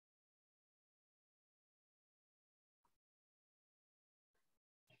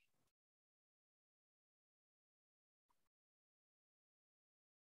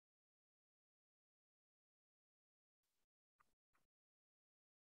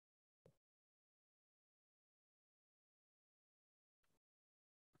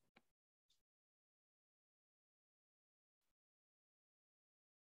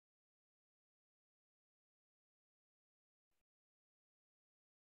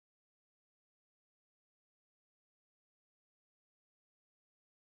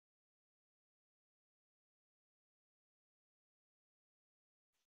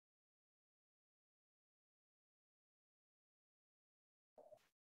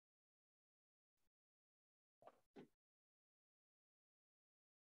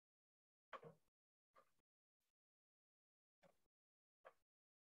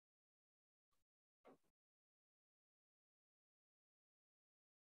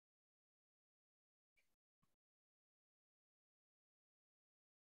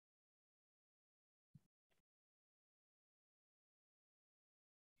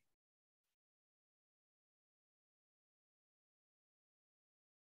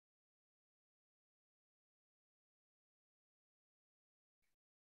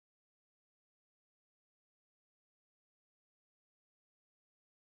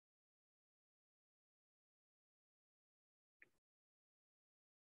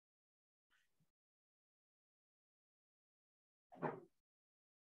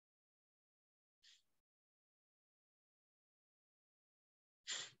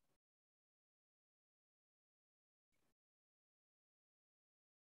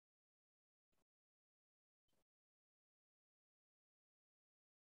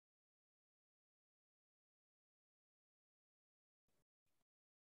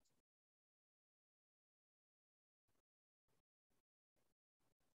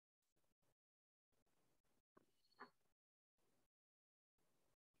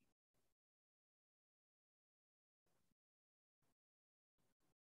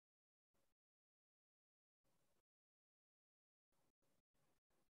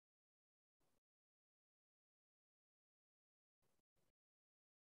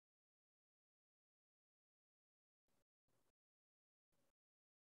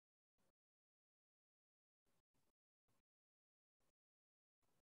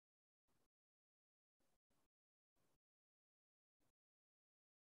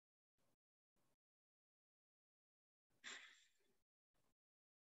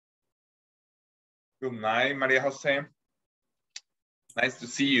Good night, Maria Jose. Nice to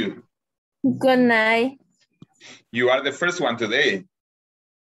see you. Good night. You are the first one today.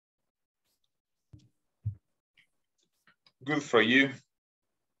 Good for you.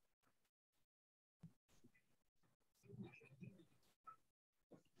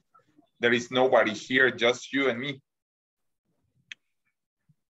 There is nobody here, just you and me.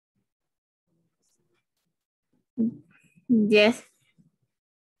 Yes.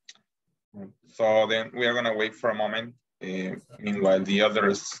 So then we are gonna wait for a moment. Meanwhile, the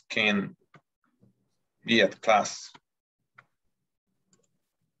others can be at class.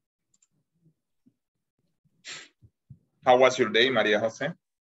 How was your day, Maria Jose?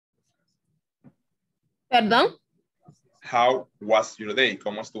 Perdón. How was your day?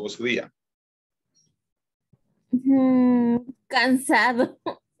 ¿Cómo estuvo su día? Cansado.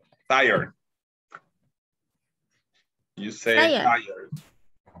 Tired. You say tired.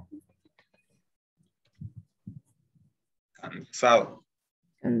 Cansado.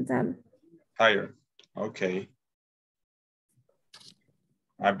 Cansado. Tired. Okay.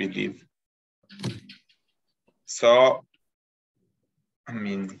 I believe. So, I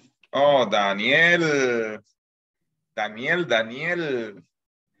mean, oh, Daniel. Daniel.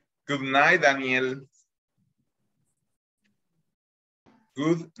 Good night, Daniel.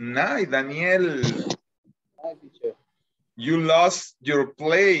 Good night, Daniel. Hi, teacher. You lost your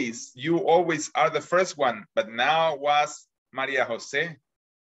place. You always are the first one, but now was Maria Jose.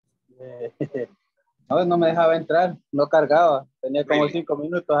 No, no me dejaba entrar, no cargaba. Tenía como Really? 5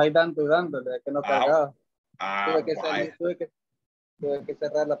 minutos ahí dando y dándole, que no cargaba. Tuve que Why? salir, tuve que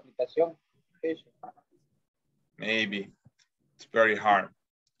cerrar la aplicación. Maybe. It's very hard.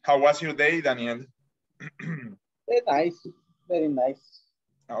 How was your day, Daniel? Nice, very nice.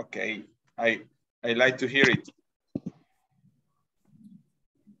 Okay, I like to hear it.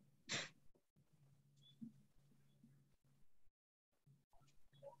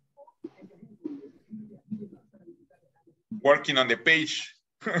 Working on the page.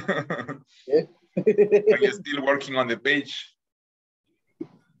 Yeah. Are you still working on the page?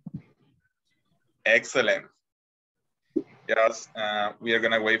 Excellent. Yes, we are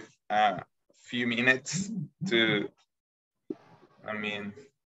gonna wait a few minutes to,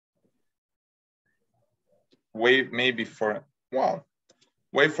 wait maybe for, well,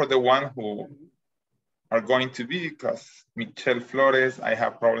 wait for the one who are going to be, because Michelle Flores, I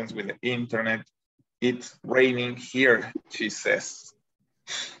have problems with the internet. It's raining here, she says.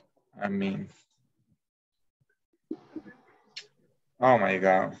 Oh my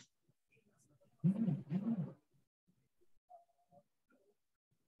God.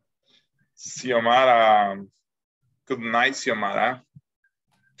 Xiomara, good night, Xiomara.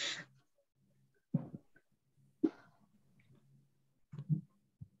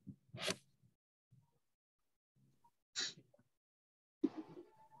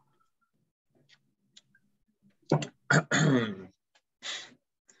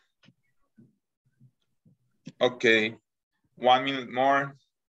 Okay, 1 minute more.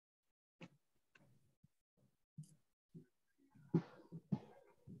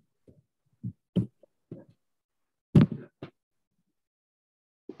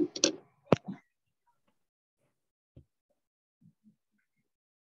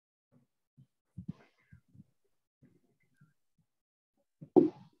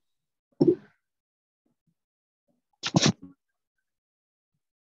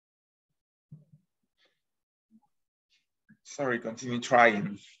 Sorry, continue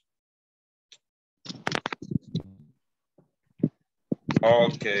trying.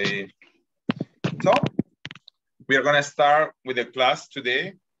 Okay. So we are gonna start with the class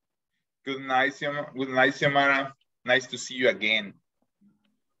today. Good night, Xiomara. Nice to see you again.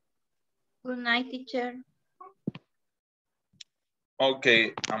 Good night, teacher.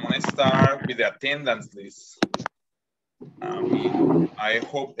 Okay, I'm gonna start with the attendance list. I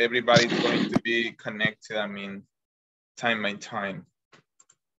hope everybody's going to be connected, time by time.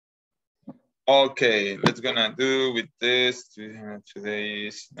 Okay, let's gonna do with this. Today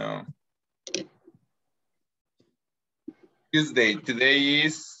is, no. Tuesday, today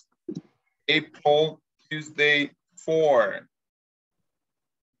is April, Tuesday 4.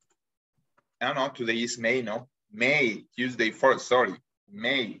 I don't know, today is May, no? May, Tuesday 4, sorry.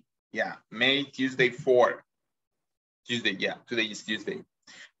 May, yeah, May, Tuesday 4. Tuesday, yeah, today is Tuesday.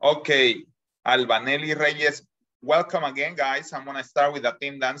 Okay, Albanelli Reyes, welcome again, guys. I'm gonna start with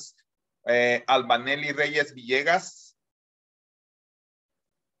attendance. Albanelli Reyes Villegas.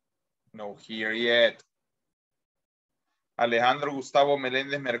 No here yet. Alejandro Gustavo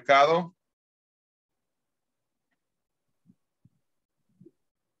Meléndez Mercado.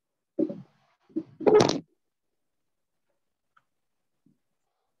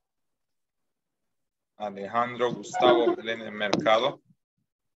 Alejandro Gustavo Belén en Mercado.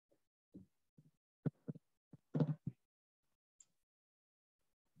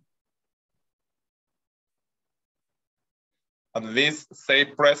 At least say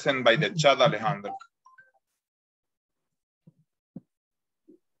present by the chat, Alejandro.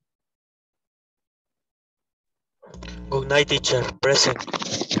 Good night, teacher. Present.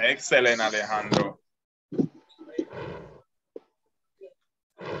 Excellent, Alejandro.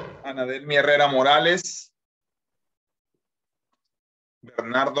 Anadelmi Herrera Morales.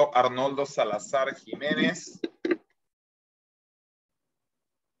 Bernardo Arnoldo Salazar Jiménez.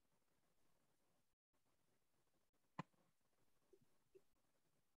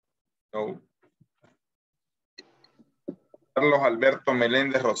 No. Carlos Alberto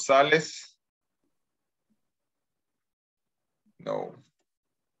Meléndez Rosales. No.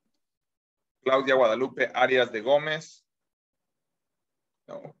 Claudia Guadalupe Arias de Gómez.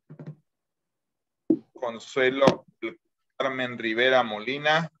 No. Consuelo Carmen Rivera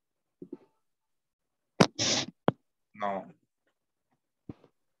Molina. No.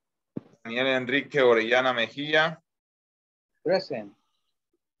 Daniel Enrique Orellana Mejía. Present.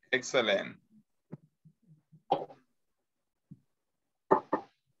 Excellent.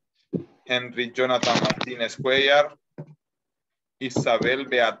 Henry Jonathan Martínez Cuellar. Isabel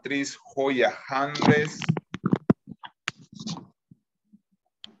Beatriz Joya Andres.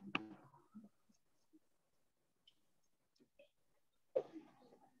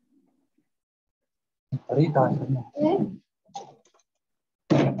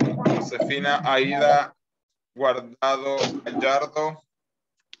 Josefina Aida Guardado Gallardo.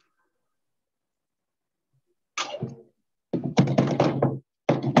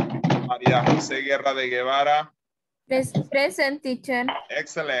 María José Guerra de Guevara. Present, teacher.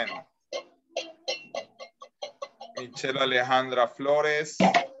 Excellent. Michelle Alejandra Flores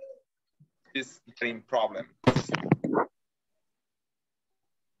is in problem.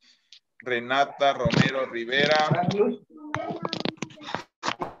 Renata Romero Rivera.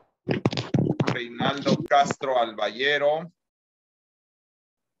 Reinaldo Castro Albayero.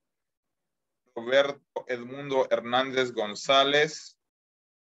 Roberto Edmundo Hernández González.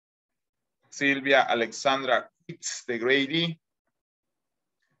 Silvia Alexandra Quitz de Grady.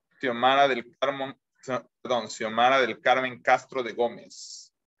 Xiomara del Carmen Castro de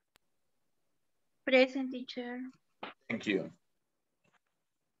Gómez. Present, teacher. Thank you.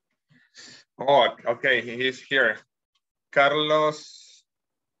 Oh, okay, he's here. Carlos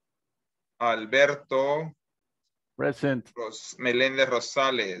Alberto. Present. Meléndez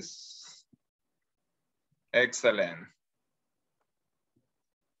Rosales. Excellent.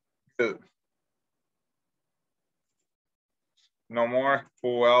 Good. No more.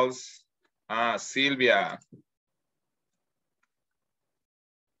 Who else? Silvia.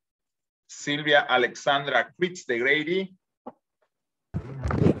 Silvia Alexandra Quitz de Grady.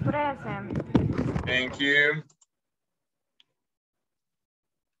 Present. Thank you.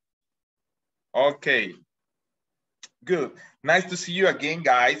 Okay. Good. Nice to see you again,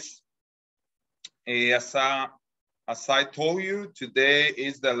 guys. As I told you, today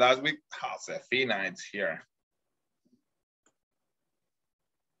is the last week. Josefina, it's here.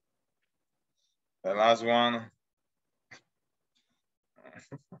 The last one.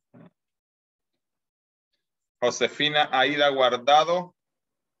 Josefina Aida Guardado.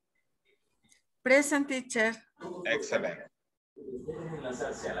 Present, teacher. Excellent.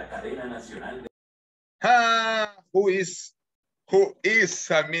 Who is,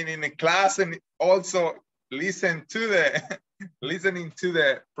 I mean, in the class and also listening to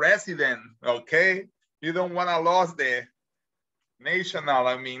the president, okay? You don't want to lose the national,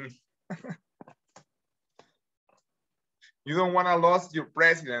 I mean. You don't want to lose your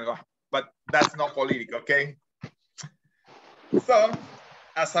president, but that's not political, okay? So,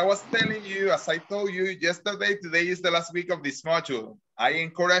 as I was telling you, as I told you yesterday, today is the last week of this module. I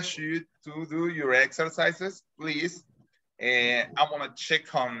encourage you to do your exercises, please. I'm gonna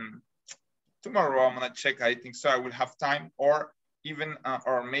check on, tomorrow I'm gonna check, I think so I will have time, or even,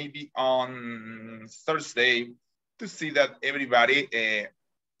 or maybe on Thursday, to see that everybody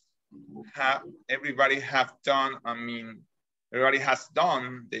have done, I mean, everybody has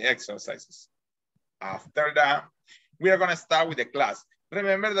done the exercises. After that, we are gonna start with the class.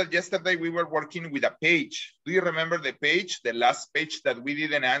 Remember that yesterday we were working with a page. Do you remember the page, the last page that we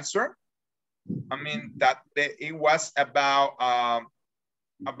didn't answer? I mean, it was about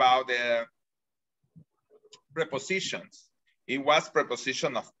the prepositions. It was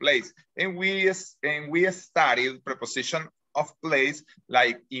preposition of place. And we studied preposition of place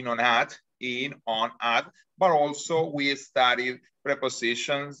like in, on, at, but also we studied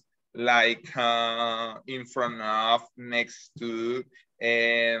prepositions like in front of, next to,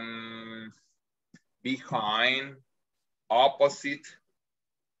 behind, opposite.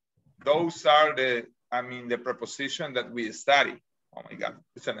 Those are the, the preposition that we study. Oh my God,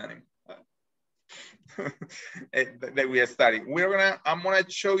 it's an enemy. That we are studying. I'm gonna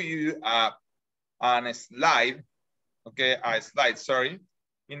show you on a slide, okay, a slide, sorry,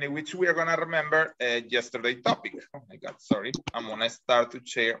 in which we are gonna remember yesterday's topic. Oh my God, sorry. I'm gonna start to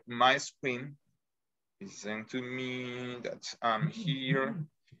share my screen. Listen to me that I'm here.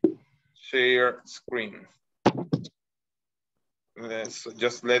 Share screen.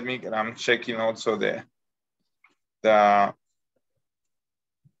 Just let me, I'm checking also the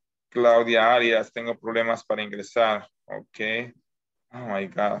Claudia Arias, tengo problemas para ingresar. Okay. Oh my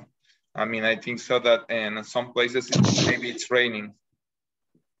God. I think so that in some places maybe it's raining.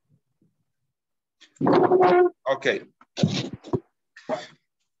 Okay.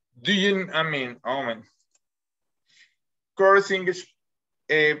 Do you, oh man. Course English,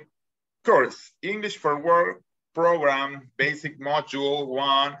 course English for Work program, basic module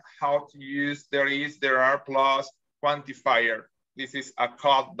 1, how to use there is, there are plus quantifier. This is a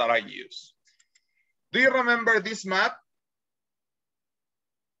code that I use. Do you remember this map?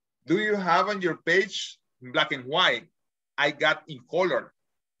 Do you have on your page black and white? I got in color,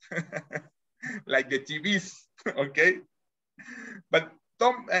 like the TVs, okay? But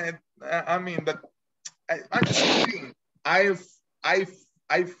don't, but I'm just kidding. I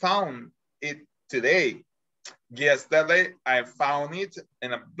found it today. Yesterday, I found it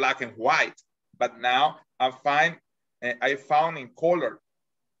in a black and white, but now I found in color.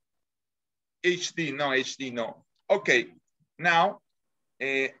 HD, no. Okay, now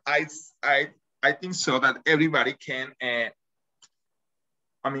I think so that everybody can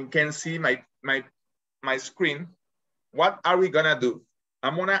can see my screen. What are we gonna do?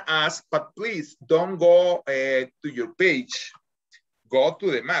 I'm gonna ask, but please don't go to your page. Go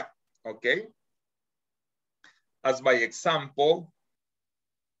to the map, okay? As by example,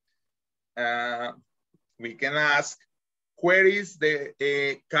 we can ask, where is the,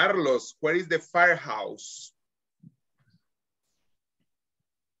 Carlos, where is the firehouse?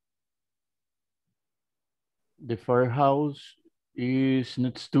 The firehouse is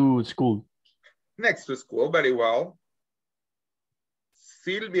next to school. Next to school, very well.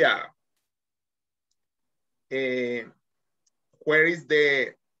 Sylvia, where is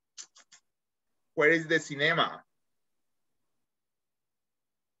the cinema?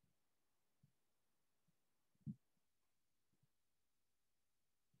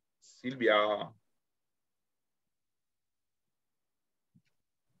 Sylvia.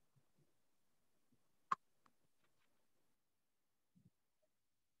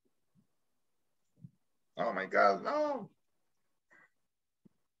 Oh my God, no.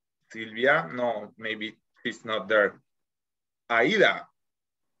 Sylvia, no, maybe she's not there. Aida.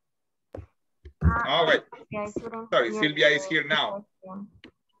 Oh, wait. Sorry, Sylvia is here now.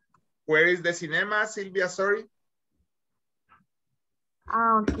 Where is the cinema, Sylvia? Sorry.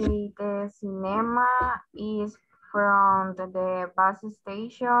 Okay, the cinema is from the bus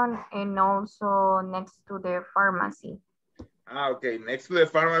station and also next to the pharmacy. Okay, next to the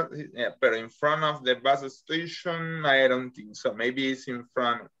pharmacy, yeah, but in front of the bus station, I don't think so. Maybe it's in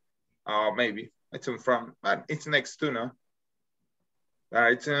front. Maybe it's in front, but it's next to, no?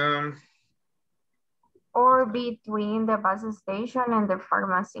 Right. Or between the bus station and the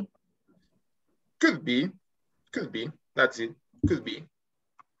pharmacy. Could be. That's it. Could be.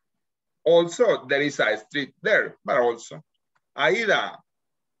 Also, there is a street there, but also. Aida,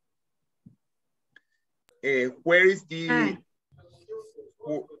 where is the,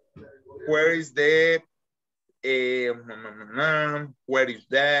 where is the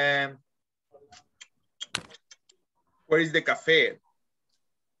cafe?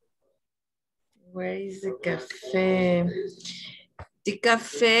 Where is the cafe? The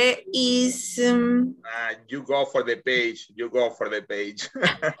cafe is... You go for the page. You go for the page.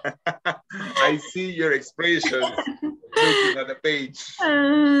 I see your expression looking at the page.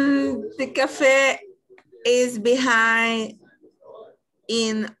 The cafe is behind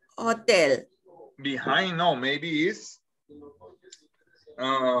in hotel. Behind, no, maybe it's.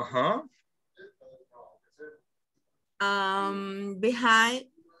 Behind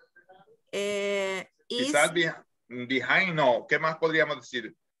Quizás behind, no. ¿Qué más podríamos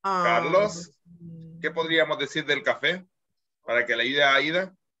decir? Carlos, ¿qué podríamos decir del café? Para que le ayude a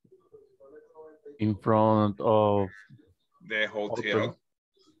Aida. In front of the hotel.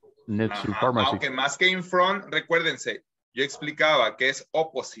 Next to pharmacy. Aunque más que in front, recuérdense, yo explicaba que es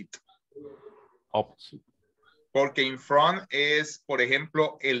opposite. Opposite. Porque in front es, por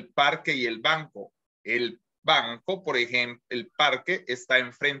ejemplo, el parque y el banco. El banco, por ejemplo, el parque está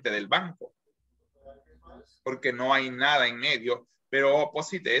enfrente del banco. Porque no hay nada en medio. Pero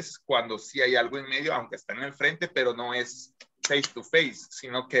opposite es cuando sí hay algo en medio, aunque está en el frente, pero no es face to face,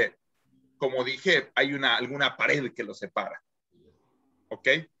 sino que, como dije, hay alguna pared que lo separa. ¿Ok?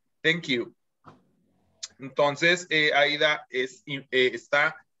 Thank you. Entonces, Aida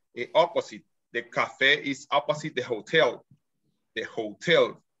está opposite. The café is opposite the hotel. The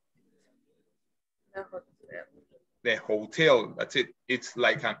hotel. The hotel. That's it. It's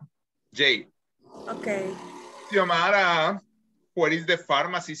like a J. Okay. Xiomara, what is the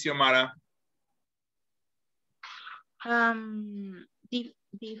pharmacy, Xiomara? The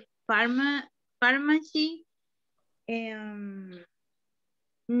pharmacy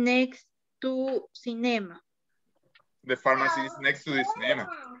next to cinema. The pharmacy is next to the cinema.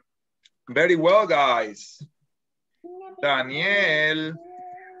 Very well, guys. Daniel.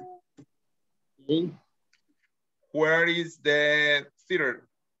 Where is the theater?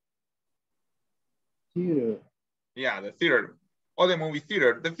 Theater. Yeah, the theater. Or the movie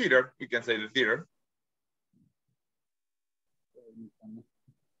theater. The theater. We can say the theater.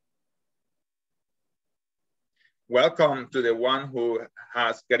 Welcome to the one who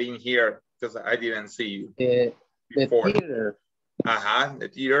has got in here because I didn't see you. The theater. The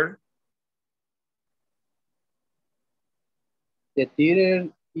theater. The theater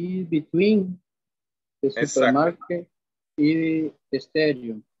is between the supermarket y the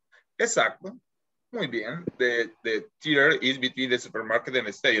stadium. Exacto. Muy bien. The theater is between the supermarket and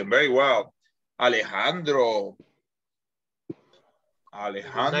the stadium. Very well. Alejandro.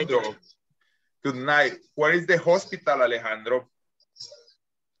 Alejandro. Good night. Where is the hospital, Alejandro?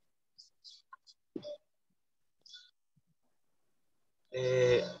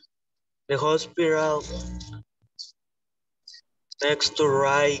 The hospital next to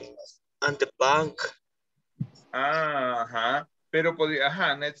right and the bank. Ajá. Pero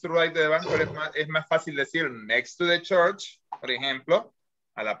podría, next to right de banco es más fácil decir next to the church, por ejemplo,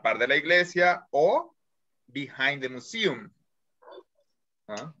 a la par de la iglesia, o behind the museum.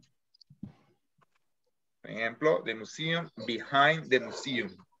 ¿Ah? Por ejemplo, the museum, behind the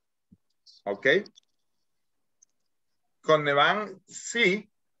museum. ¿Ok? Con the bank, sí,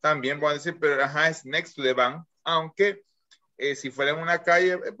 también voy a decir, pero es next to the bank, aunque si fuera en una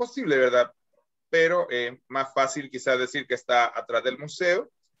calle, es posible, ¿verdad? Pero más fácil quizás decir que está atrás del museo.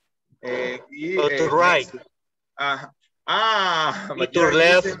 To right. But to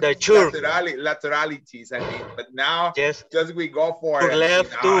left the church. Lateralities, I mean, but now yes. just we go for to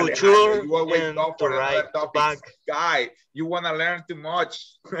left to church. You always go for right topic. Guy, you want to learn too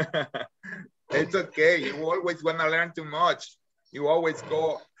much. It's okay. You always want to learn too much. You always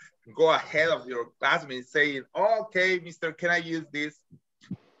go ahead of your classmates saying, oh, okay, mister, can I use this?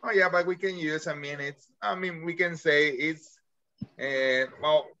 Oh yeah, but we can use, we can say it's,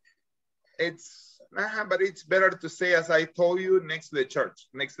 well, it's, but it's better to say, as I told you, next to the church,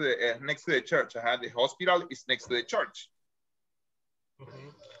 next to the church. The hospital is next to the church. Mm-hmm.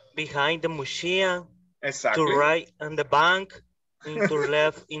 Behind the museum. Exactly. To right and the bank, and to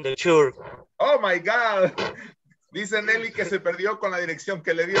left in the church. Oh my God. Dice Nelly que se perdió con la dirección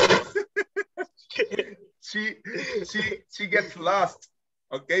que le dio. she gets lost.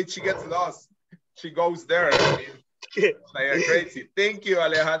 Okay, she gets lost. She goes there. Like crazy. Thank you,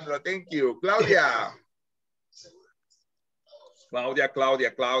 Alejandro. Thank you. Claudia.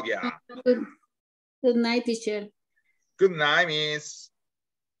 Claudia. Good night, teacher. Good night, miss.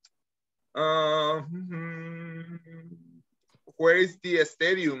 Where is the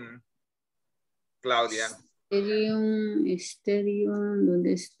stadium, Claudia? Stadium,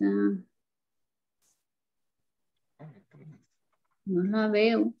 ¿dónde está? No la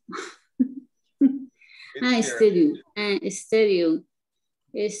veo. Stadium. Stadium.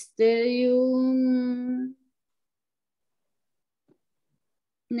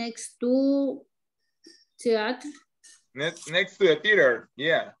 Next to theater. Next to the theater.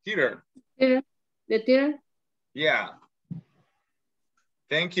 Yeah, theater. The theater? Yeah.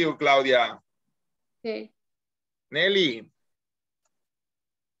 Thank you, Claudia. Okay. Nelly.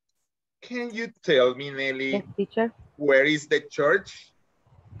 Can you tell me, Nelly? Yes, teacher. Where is the church?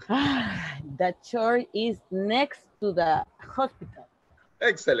 The church is next to the hospital.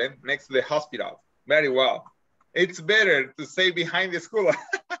 Excellent. Next to the hospital. Very well. It's better to say behind the school.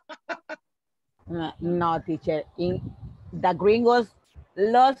 No, teacher. The gringos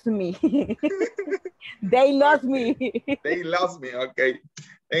lost me. They lost me. They lost me. Okay.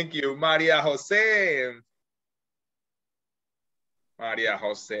 Thank you. Maria Jose. Maria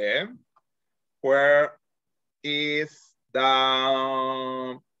Jose. Where is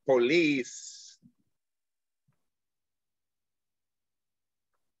the police?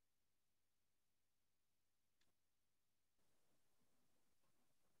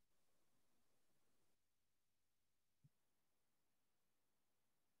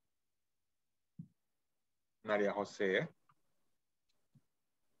 Maria Jose.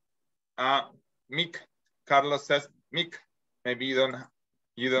 Mick. Carlos says, Mick, maybe you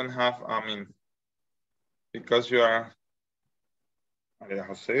don't have, I mean, because you are Maria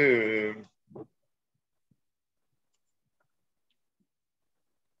Jose.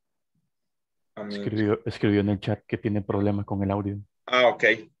 I mean, escribió en el chat que tiene problemas con el audio.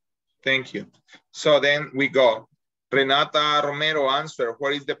 Okay. Thank you. So then we go. Renata Romero, answer.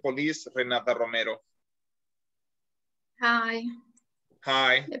 Where is the police, Renata Romero? Hi.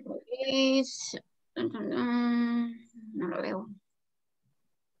 Hi. The police. No lo veo.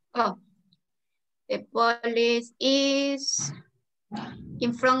 Oh. The police is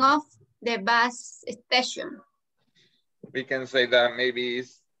in front of the bus station. We can say that maybe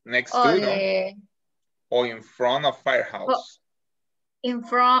it's next to, no? Or in front of firehouse. Oh, in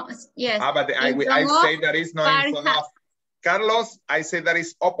front, yes. But I say that it's not in front of. Carlos, I say that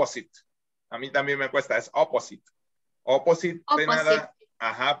is opposite. A mí también me cuesta, es opposite. Opposite. Nada,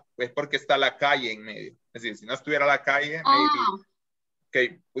 ajá, es porque está la calle en medio. Es decir, si no estuviera la calle, maybe,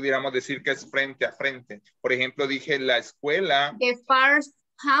 okay, pudiéramos decir que es frente a frente. Por ejemplo, dije la escuela. The first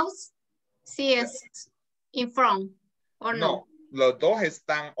house, sí es in front, ¿o no? Los dos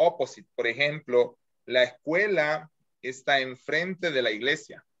están opposite. Por ejemplo, la escuela está enfrente de la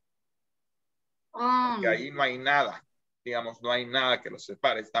iglesia. Y ahí no hay nada. Digamos, no hay nada que los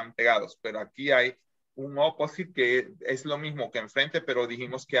separe, están pegados. Pero aquí hay un opposite que es lo mismo que enfrente, pero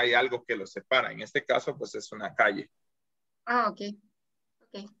dijimos que hay algo que los separa. En este caso, pues es una calle. Ok.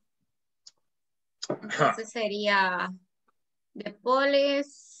 Entonces sería the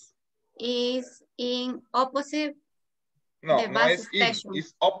police is in opposite. No, the no bus es station.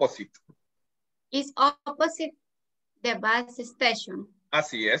 Es opposite. Is opposite the bus station.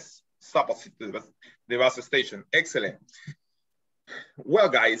 Así es. It's opposite the bus station. Excellent. Well,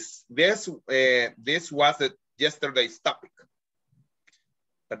 guys, this was yesterday's topic.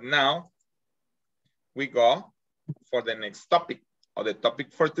 But now we go for the next topic. Or the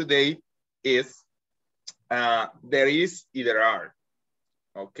topic for today is there is either are.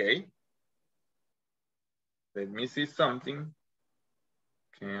 Okay. Let me see something.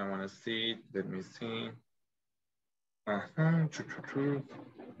 Okay, I want to see. Let me see.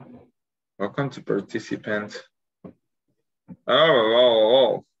 Welcome to participant.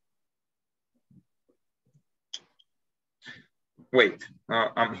 Oh. Wait,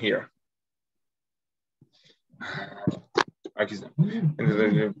 I'm here. Oh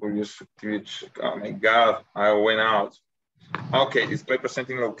my God, I went out. Okay, display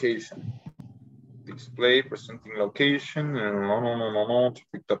presenting location. Display presenting location. No.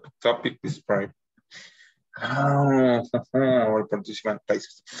 Topic display. Our participant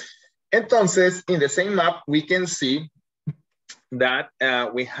places. Entonces, in the same map, we can see that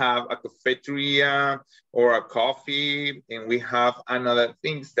we have a cafeteria or a coffee, and we have another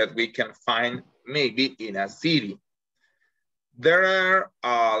things that we can find maybe in a city. There are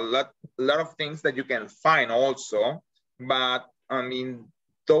a lot of things that you can find also, but I mean,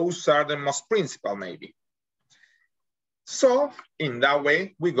 those are the most principal maybe. So in that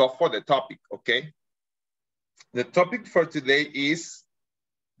way, we go for the topic, okay? The topic for today is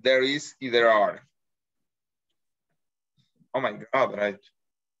there is either are. Oh my God,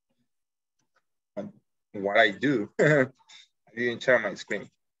 what I do. I didn't share my screen.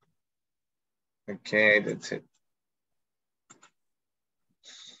 Okay, that's it.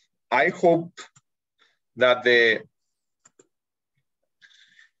 I hope that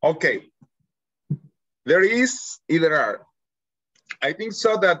okay, there is either are. I think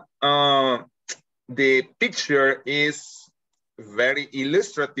so that the picture is very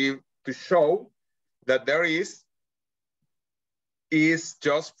illustrative to show that there is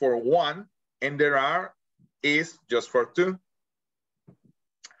just for one and there are is just for two.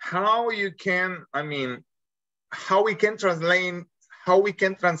 How you can, I mean, how we can translate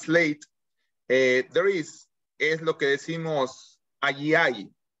there is lo que decimos allí hay.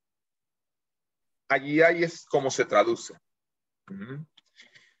 Allí hay es como se traduce.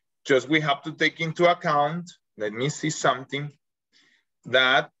 Just we have to take into account, let me see something,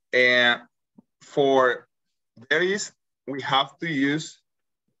 that for there is, we have to use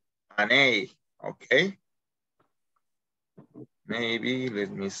an A, okay? Maybe,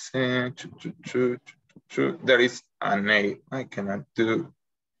 let me see, there is an A. I cannot do.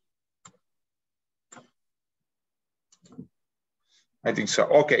 I think so.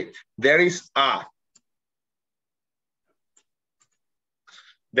 Okay, there is a.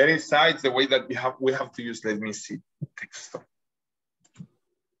 There is a, it's the way that we have to use, let me see, texto.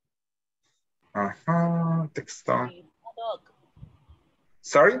 Texto.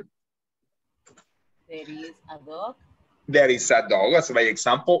 Sorry? There is a dog. There is a dog, as by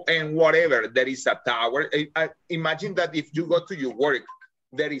example, and whatever. There is a tower. Imagine that if you go to your work,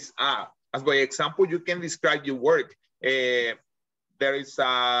 there is a. As by example, you can describe your work. There is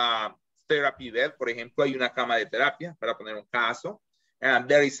a therapy bed, por ejemplo, hay una cama de terapia, para poner un caso. And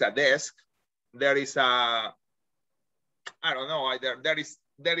there is a desk. There is a, I don't know,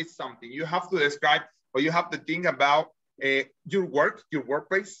 there is something. You have to describe, or you have to think about your work, your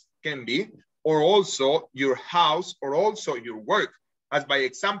workplace can be, or also your house, or also your work. As by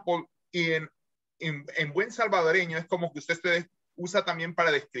example, en buen salvadoreño es como que usted se usa también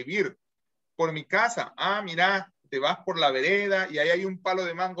para describir. Por mi casa, mira, te vas por la vereda y ahí hay un palo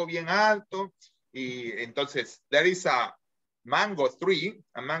de mango bien alto. Y entonces, there is a mango tree,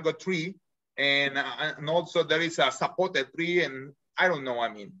 and also there is a zapote tree, and I don't know, I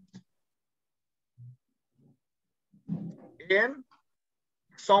mean. And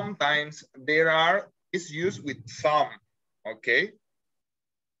sometimes it's used with some, okay?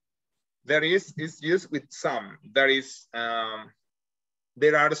 It's used with some. There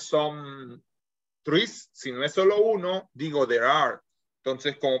are some trees. Si no es solo uno, digo there are.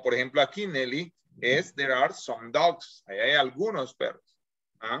 Entonces, como por ejemplo aquí, Nelly, there are some dogs. Ahí hay algunos perros.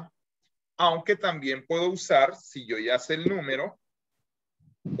 Aunque también puedo usar, si yo ya sé el número,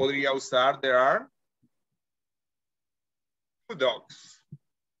 podría usar there are 2 dogs.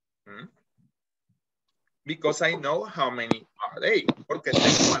 Because I know how many are they. Porque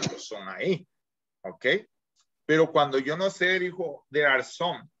sé cuántos son ahí. ¿Ok? Pero cuando yo no sé, dijo there are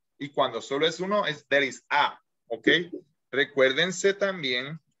some. Y cuando solo es uno, es there is a. ¿Ok? Recuérdense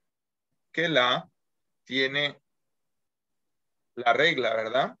también que la tiene la regla,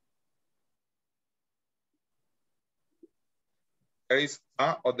 ¿verdad? There is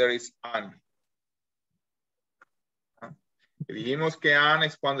a o there is an. Dijimos que an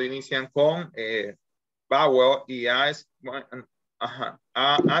es cuando inician con vowel y a es,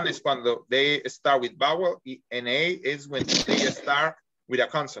 an es cuando they start with vowel and a is when they start with a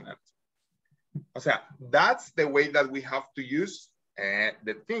consonant. O sea, that's the way that we have to use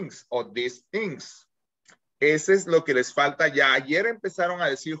the things or these things. Ese es lo que les falta ya. Ayer empezaron a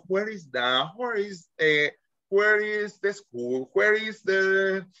decir, where is the school? Where is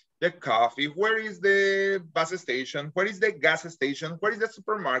the coffee? Where is the bus station? Where is the gas station? Where is the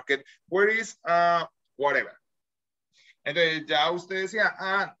supermarket? Where is whatever? Entonces ya usted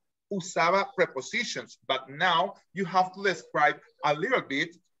decía, usaba prepositions, but now you have to describe a little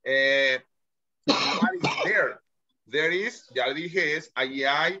bit what is there. There is, ya le dije, es, allí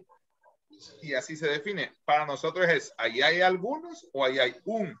hay, y así se define. Para nosotros es, allí hay algunos o allí hay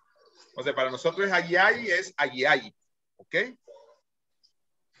un. O sea, para nosotros es allí hay. ¿Ok?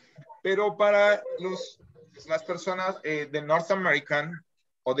 Pero para las personas de North American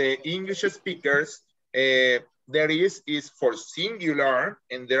o de English speakers, there is for singular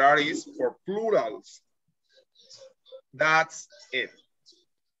and there are is for plurals. That's it.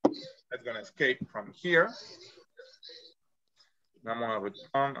 I'm going to escape from here. I'm going to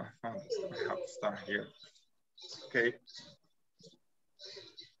return. I have to start here. Okay.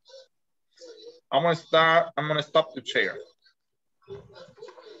 I'm going to stop the share.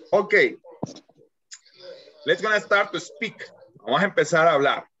 Okay. Let's going to start to speak. Vamos a empezar a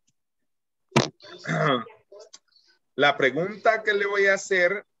hablar. La pregunta que le voy a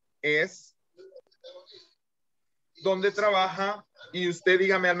hacer es, ¿dónde trabaja? Y usted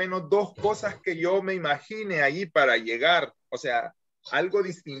dígame al menos 2 cosas que yo me imagine ahí para llegar. O sea, algo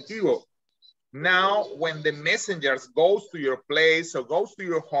distintivo. Now, when the messengers goes to your place or goes to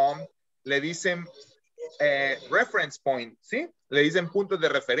your home, le dicen reference point, ¿sí? Le dicen puntos de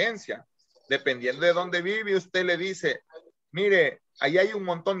referencia. Dependiendo de dónde vive, usted le dice, mire, ahí hay un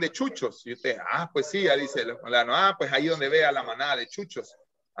montón de chuchos. Y usted, pues sí, ya dice, pues ahí donde vea la manada de chuchos.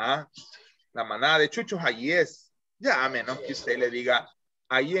 La manada de chuchos, allí es. Ya, a menos que usted le diga,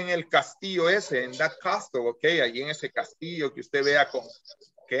 ahí en el castillo ese, en that castle, ok, ahí en ese castillo que usted vea con,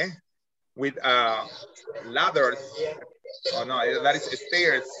 ¿qué? With ladders, oh no, that is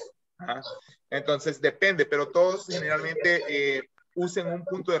stairs. Entonces depende, pero todos generalmente usen un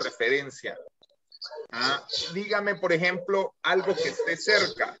punto de referencia. Dígame, por ejemplo, algo que esté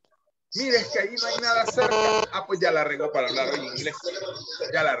cerca. Mire, es que ahí no hay nada cerca. Pues ya la regó para hablar hoy inglés.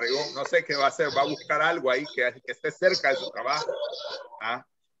 Ya la regó. No sé qué va a hacer. Va a buscar algo ahí que esté cerca de su trabajo.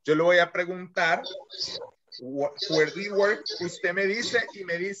 Yo le voy a preguntar Where do you work? Usted me dice y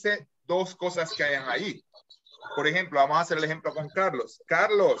me dice dos cosas que hayan ahí. Por ejemplo, vamos a hacer el ejemplo con Carlos.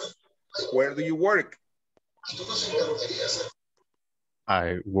 Carlos, where do you work?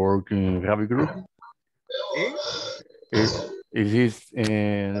 I work in Rabbit Group. ¿Eh? Is this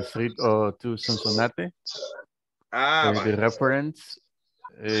in street to Sonsonate? The reference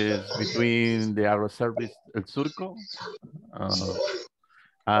is between the Agro Service El Surco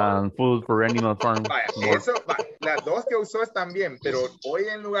and food for animal farm. Las dos que usó están bien, pero hoy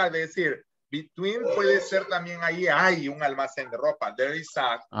en lugar de decir between puede ser también ahí hay un almacén de ropa. There is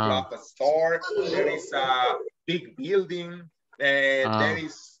a cloth store, there is a big building, there are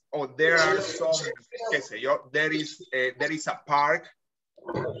some, qué sé yo, there is a park.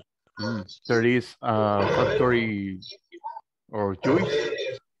 There is a factory or juice.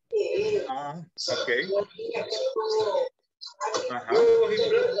 Okay. I'm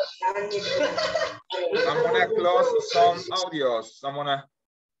gonna close some audios.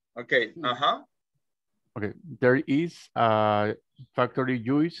 Okay. Okay. There is a factory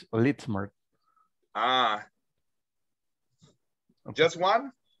juice Litzmart. Just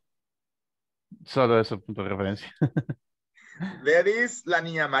one? Solo eso, punto de referencia. There is la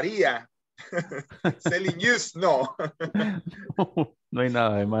Niña María. Selling juice, no. No hay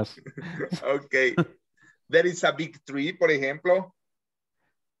nada de más. Okay. There is a big tree, por ejemplo.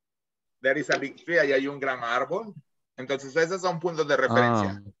 There is a big tree, ahí hay un gran árbol. Entonces, esos son puntos de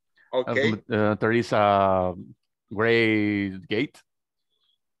referencia. Okay. There is a great gate.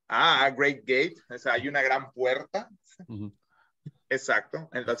 Great gate. O sea, hay una gran puerta. Exacto.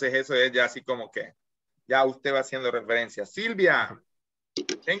 Entonces, eso es ya así como que ya usted va haciendo referencia. Silvia.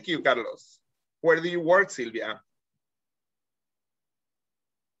 Thank you, Carlos. Where do you work, Silvia?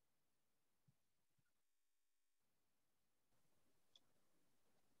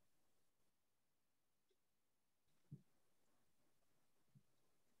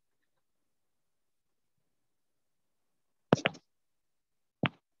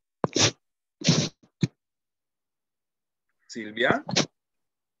 Silvia.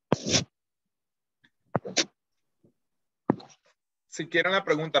 Si quieren la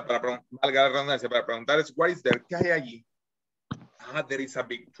pregunta, valga la redundancia, para preguntar es, what is there? ¿Qué hay allí? There is a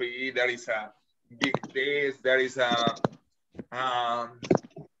big tree, there is a big this, there is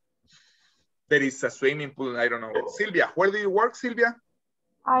a swimming pool, I don't know. Silvia, where do you work, Silvia?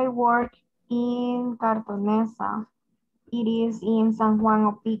 I work in Cartonesa. It is in San Juan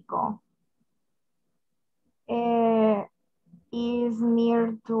Opico. Is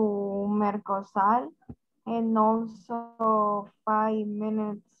near to Mercosal, and also 5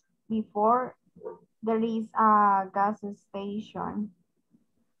 minutes before there is a gas station.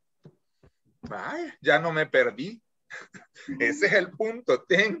 Ay, ya no me perdí. Ese es el punto.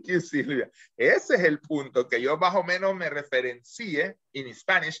 Thank you, Silvia. Ese es el punto, que yo más o menos me referencie en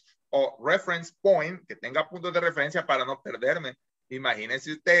Spanish o reference point, que tenga puntos de referencia para no perderme.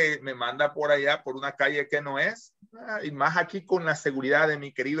 Imagínense usted me manda por allá por una calle que no es, y más aquí con la seguridad de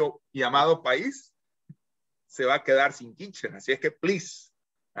mi querido y amado país, se va a quedar sin kitchen. Así es que, please,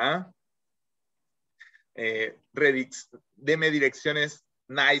 deme direcciones,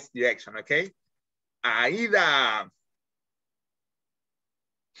 nice direction, ¿ok? Aida.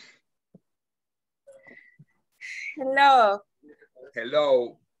 Hello.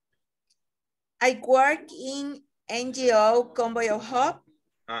 Hello. I work in NGO Convoy of Hope.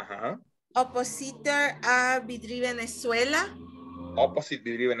 Opposite a Vidri Venezuela. Opposite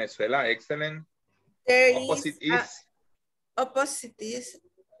Vidri Venezuela, excellent. There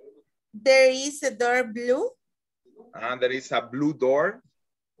is a door blue. There is a blue door.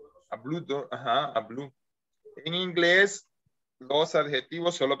 A blue door, a blue. En inglés, los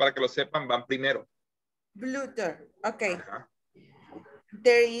adjetivos, solo para que lo sepan, van primero. Blue door, okay.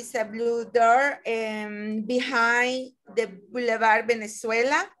 There is a blue door behind the Boulevard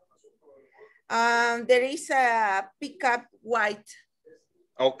Venezuela. There is a pickup white.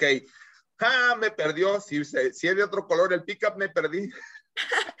 Ok. Me perdió. Si es de otro color el pickup, me perdí.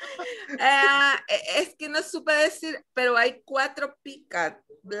 Es que no supe decir, pero hay 4 pickup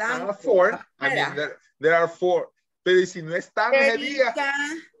blancos. 4. I mean, there are 4. Pero ¿y si no están ese día?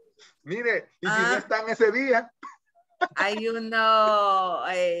 Mire, ¿y si no están ese día? Hay uno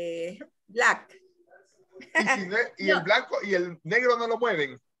black. ¿Y el blanco y el negro no lo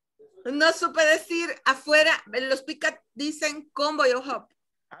mueven? No supe decir afuera, los pickup dicen Convoy of Hope.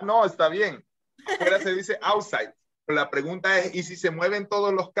 No, está bien. Afuera se dice outside. Pero la pregunta es, ¿y si se mueven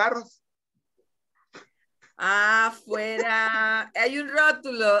todos los carros? Afuera. Hay un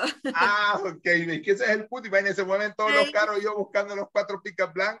rótulo. Ok. ¿Y qué ese es el punto? Y se mueven todos los carros y yo buscando los 4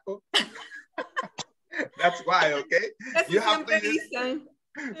 pickup blancos. That's why, okay? Casi You have to siempre use, dicen.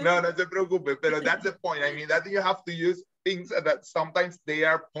 no se preocupe, pero that's the point. I mean, that you have to use things that sometimes they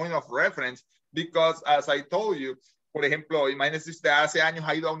are point of reference because as I told you, por ejemplo, imagínese usted hace años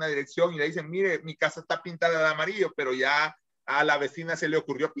ha ido a una dirección y le dicen, mire, mi casa está pintada de amarillo, pero ya a la vecina se le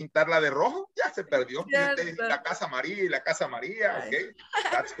ocurrió pintarla de rojo, ya se perdió. Y usted dice, la casa amarilla y la casa amarilla, okay?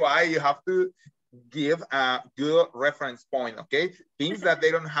 That's why you have to give a good reference point, okay? Things that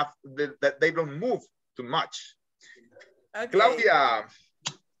they don't have, that they don't move too much. Okay. Claudia,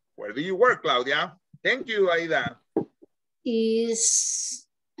 where do you work, Claudia? Thank you, Aida. Is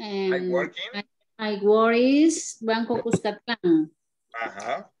I'm working. I work is Banco Cuscatlán.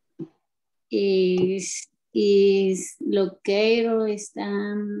 Uh-huh. Is located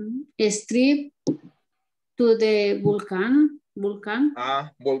strip to the volcán. Volcán,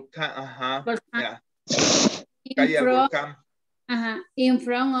 ajá. Volcán. Yeah. In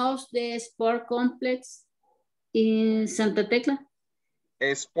front of the sport complex in Santa Tecla.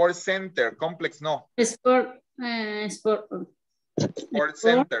 Sport Center, complex no. Sport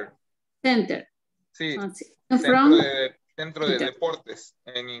Center. Center. Sí, centro de deportes.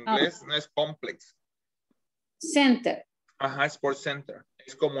 En inglés no es complex. Center. Ajá, Sport Center.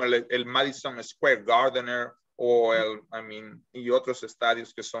 Es como el Madison Square Gardener o y otros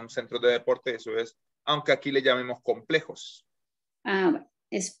estadios que son centros de deporte, eso es, aunque aquí le llamemos complejos.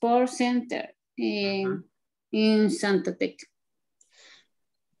 Sport Center in Santa Tecla.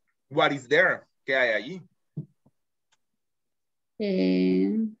 What is there? ¿Qué hay allí?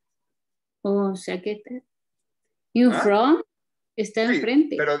 O sea que in front está sí,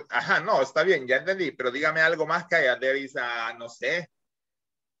 enfrente. Pero, no, está bien, ya entendí, pero dígame algo más que haya. There is a, no sé.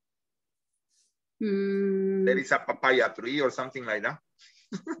 There is a papaya tree or something like that.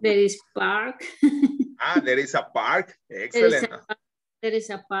 There is park. There is a park. Excellent. There is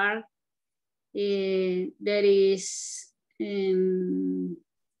a park. There is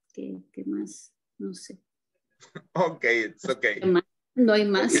 ¿qué más? No sé. Ok, it's okay. No hay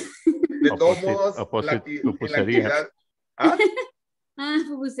más. De todos modos, pupusería.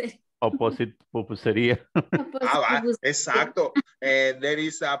 Pupusería. Opposite pupusería. Exacto. There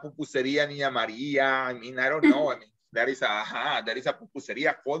is a pupusería Niña María. I mean, I don't know. I mean, there is a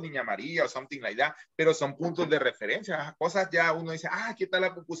pupusería called Niña María or something like that. Pero son puntos de referencia. Cosas ya uno dice, aquí está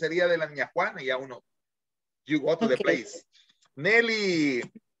la pupusería de la Niña Juana y ya uno, you go to the place. Nelly.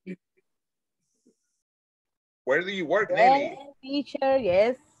 Where do you work, Nelly? Teacher,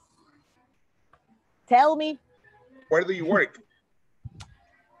 yes. Tell me. Where do you work?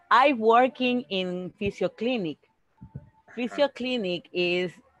 I'm working in physio clinic. Physio clinic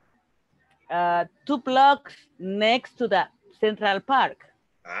is 2 blocks next to the Central Park.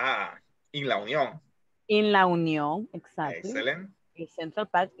 En La Unión. In La Unión, exactly. Excellent. In Central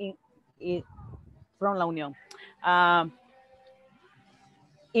Park from La Unión.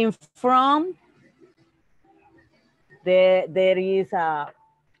 In front, there is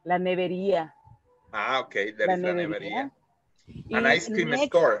la nevería. Okay, there is la nevería. An ice cream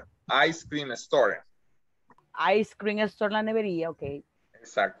store. Ice cream store. Ice cream store, la nevería, okay.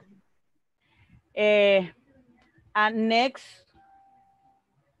 Exactly. And next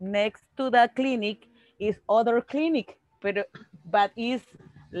to the clinic is other clinic, but is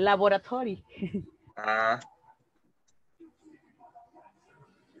laboratory.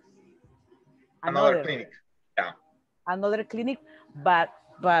 Another clinic. Yeah. Another clinic, but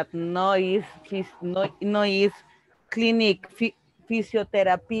no is clinic,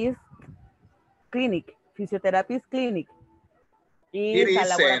 physiotherapist clinic. Physiotherapist clinic. Is a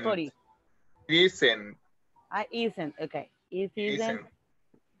laboratory. Isn't. Isn't, okay. It isn't.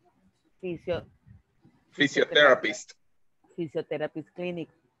 Physiotherapist. Physiotherapist clinic.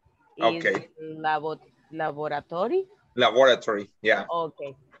 Okay. Laboratory? Laboratory, yeah.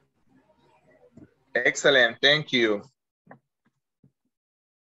 Okay. Excellent, thank you.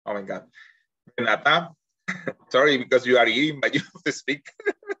 Oh my God. Renata, sorry, because you are eating, but you have to speak.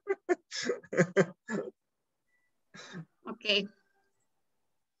 Okay.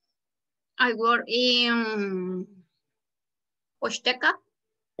 I work in Oaxteca.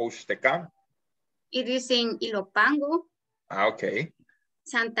 Oaxteca. It is in Ilopango. Okay.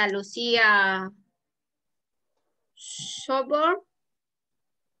 Santa Lucia suburb.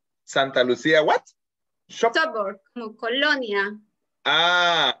 Santa Lucia, what? Suburb, como colonia.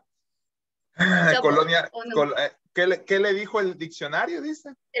 Colonia. No. ¿Qué le dijo el diccionario,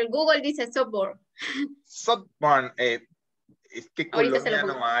 dice? El Google dice suburb. Suburb, es que colonia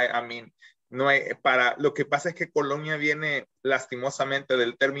no hay, no hay, lo que pasa es que colonia viene lastimosamente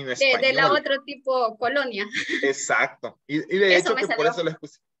del término español. De la otro tipo colonia. Exacto. Y de hecho que por eso les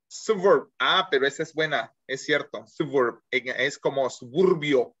puse. Suburb. Ah, pero esa es buena. Es cierto. Suburb. Es como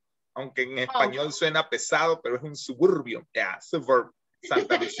suburbio. Aunque en español suena pesado, pero es un suburbio. Yeah, suburb.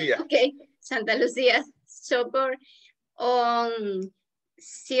 Santa Lucía. Okay, Santa Lucía. Suburb on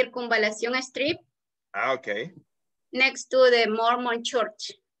Circunvalación Street. Ah, okay. Next to the Mormon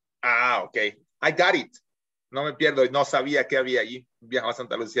Church. Ah, okay. I got it. No me pierdo. No sabía que había allí. Viajaba a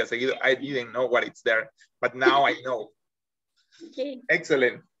Santa Lucía seguido. I didn't know what it's there. But now I know. Okay.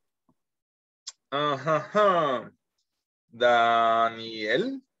 Excellent.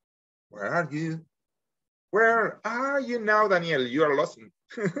 Daniel, where are you? Where are you now, Daniel? You are lost.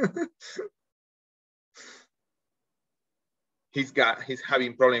 He's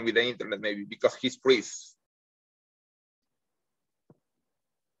having problem with the internet maybe because he's freeze.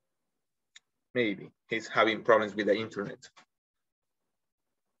 Maybe he's having problems with the internet.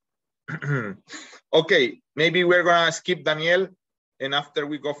 Okay, maybe we're gonna skip Daniel and after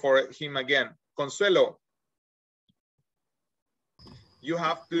we go for him again. Consuelo, you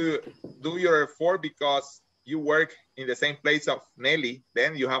have to do your effort because you work in the same place of Nelly.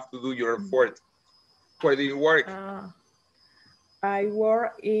 Then you have to do your effort. Where do you work? I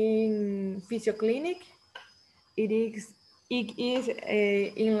work in physio clinic. It is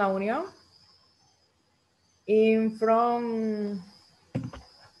in La Unión. In front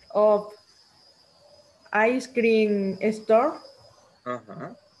of ice cream store.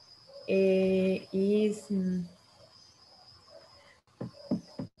 Is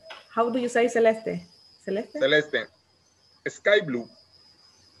how do you say Celeste? Celeste? Celeste. Sky blue.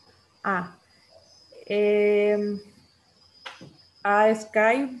 A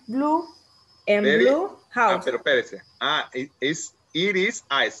sky blue and blue house. Pero espérese. It is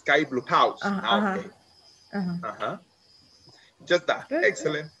a sky blue house. Okay. Just that.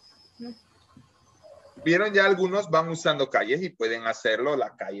 Excellent. Vieron ya algunos van usando calles y pueden hacerlo,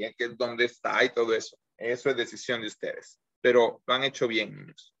 la calle que es donde está y todo eso. Eso es decisión de ustedes. Pero lo han hecho bien,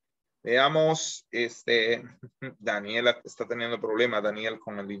 niños. Veamos, Daniela está teniendo problemas, Daniel,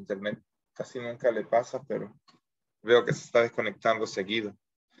 con el internet. Casi nunca le pasa, pero veo que se está desconectando seguido.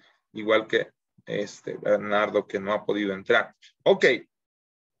 Igual que Bernardo, que no ha podido entrar. Ok.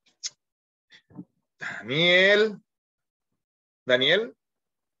 Daniel.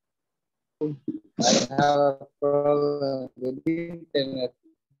 I have a problem with internet.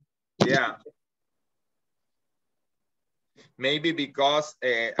 Yeah. Maybe because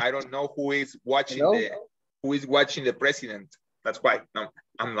I don't know who is watching the president. That's why. No,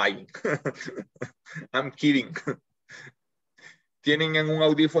 I'm lying. I'm kidding. Tienen en un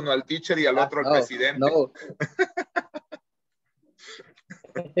audífono al teacher y al otro al presidente. No.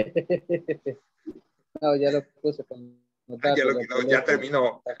 No, ya lo puse con ya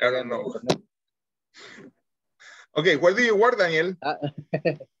terminó. I don't know. Okay, where do you work, Daniel?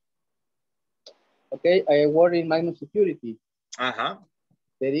 Okay, I work in minor security.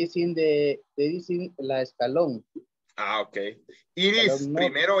 There is in la Escalón. Okay. Iris,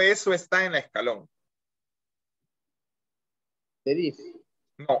 primero eso está en la Escalón.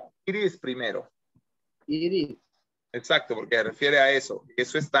 No, Iris primero. Iris. Exacto, porque refiere a eso.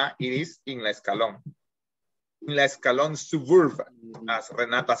 Eso está Iris en la Escalón. En la Escalón suburb, as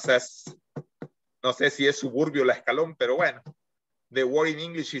Renata says. No sé si es suburbio la Escalón, pero bueno. The word in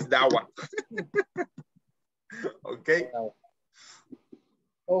English is that one. Okay.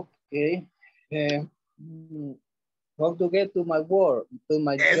 Okay. How to get to my work, to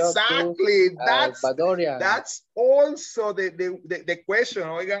my exactly. job to that's also the question.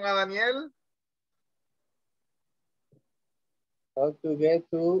 Oigan a Daniel. How to get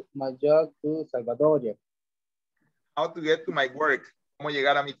to my job to Salvadoria. How to get to my work. ¿Cómo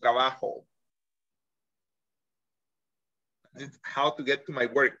llegar a mi trabajo? How to get to my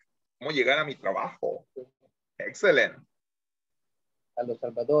work. ¿Cómo llegar a mi trabajo? Excellent. A los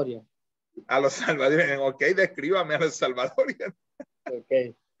salvadorianos. A los salvadorianos. Ok, descríbame a los salvadorianos.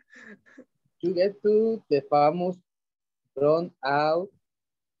 Ok. To get to the famous run out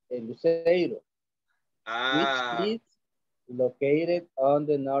el Luceiro. Which is located on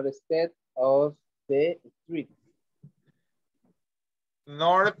the north side of the street.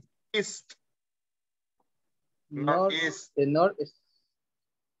 Northeast. Northeast. The northeast.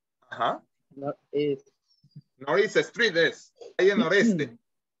 Northeast. Northeast Street es. Ahí en noreste.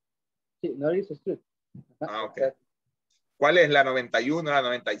 Sí, Northeast Street. Ok. ¿Cuál es la 91, la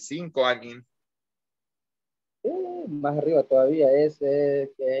 95, I mean? Más arriba todavía es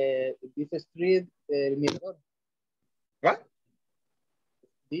this street, el Mirador. ¿What?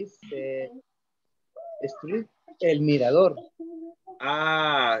 This street, el Mirador.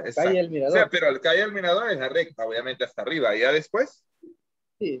 Exacto. Calle El Mirador. O sea, pero el calle El Mirador es la recta, obviamente hasta arriba. ¿Y ya después?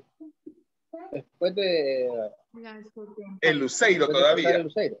 Sí. Después de... El Luceiro después de todavía. pasar el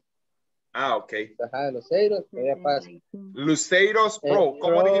Luceiro. Ah, ok. Ajá, el Luceiro, todavía pasa. Luceiros Pro.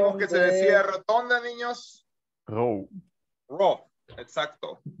 ¿Cómo dijimos que se decía de- rotonda, niños? Row. Ro.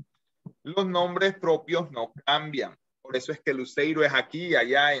 Exacto. Los nombres propios no cambian. Por eso es que Luceiro es aquí,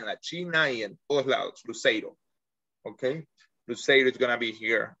 allá, en la China y en todos lados. Luceiro. Ok. Luceiro is gonna be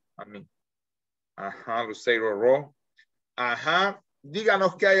here. I mean. Ajá, Luceiro Ro. Ajá.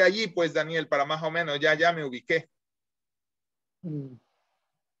 Díganos qué hay allí, pues, Daniel, para más o menos. Ya me ubiqué.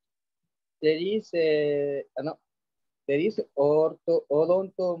 There is, no. There is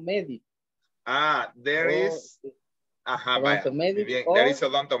odontomedic. Ah, there is. Ajá, vaya. Muy Odontomedic bien. or, There is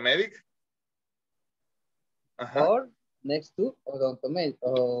odontomedic. Ajá. or next to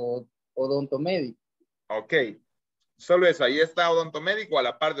odontomedic. Ok. Solo eso. Ahí está odontomédico a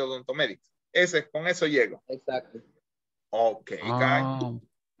la par de odontomédico. Con eso llego. Exacto. Ok, guys.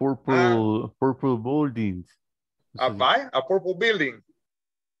 Purple buildings. Bye. A purple building.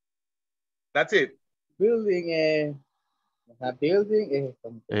 That's it. Building, building.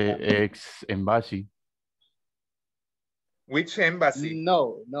 Ex embassy. Which embassy?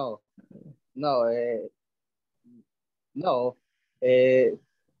 No. No. No. Ahí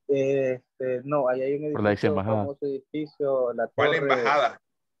hay un Por la ex edificio, embajada. famoso edificio, la ¿Cuál torre. embajada?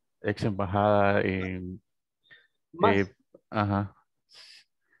 Ex embajada en. Más. Ajá.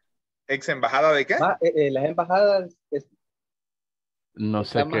 ¿Ex embajada de qué? Las embajadas No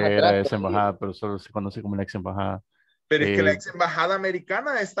sé están qué más era atrás esa todavía. embajada, pero solo se conoce como la ex embajada. Pero es que la ex embajada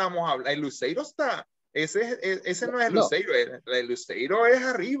americana estamos hablando. El Luceiro está. Ese no es el Luceiro. El Luceiro es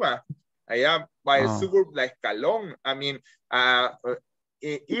arriba. Allá va el suburb, la Escalón. I mean,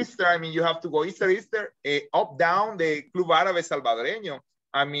 Easter, I mean, you have to go Easter, up, down, the Club Árabe Salvadoreño.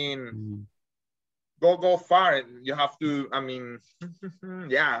 I mean, go far. You have to, I mean,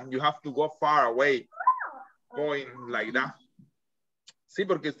 yeah, you have to go far away. Going like that. Sí,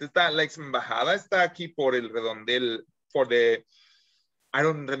 porque usted está, la ex embajada está aquí por el redondel, for the, I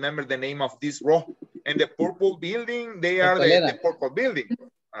don't remember the name of this row. And the purple building, they are the purple building.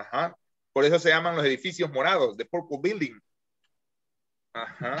 Ajá. Por eso se llaman los edificios morados, the purple building.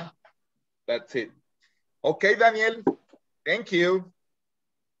 Ajá. That's it. Okay, Daniel. Thank you.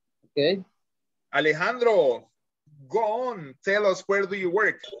 Okay. Alejandro, go on. Tell us, where do you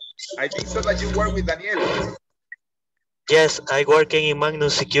work? I think so that you work with Daniel. Yes, I working in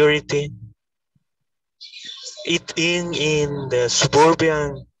Magnus Security. It in the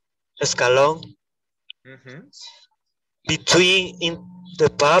suburban Escalón. Between in the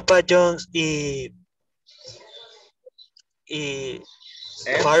Papa John's y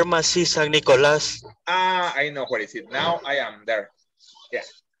Pharmacy San Nicolás. Ah, I know where is it. Now I am there. Yeah.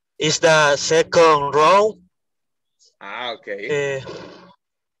 It's the second row. Ah, okay.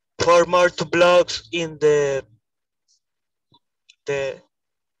 4 more blocks in the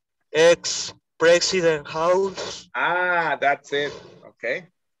ex-president house. Ah, that's it. Okay.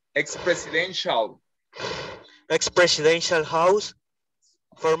 Ex-presidential Ex-presidential house.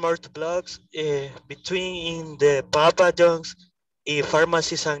 4 more blocks between in the Papa John's y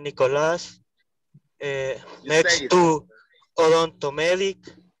Pharmacy San Nicolás. Next to Odontomedic.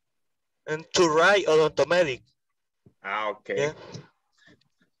 And to right Odontomedic. Ah, ok. Yeah.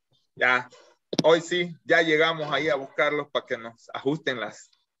 Ya, hoy sí, ya llegamos ahí a buscarlos para que nos ajusten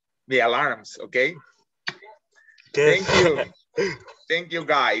the alarms, ok? Yes. Thank you. Thank you,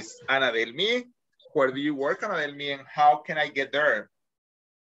 guys. Ana Delmi, where do you work, Ana Delmi, and how can I get there?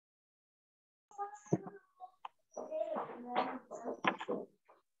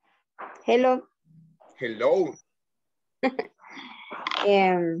 Hello. Hello.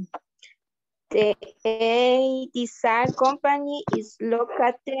 The design company is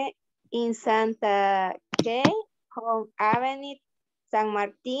located in Santa Fe, Home Avenue, San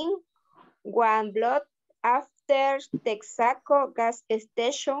Martin, 1 block after Texaco gas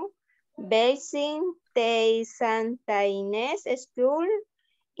station, based in the Santa Ynez School,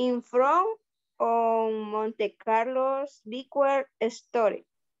 in front of Monte Carlos Liquor Store.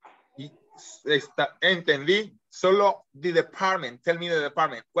 Entendí. Solo the department. Tell me the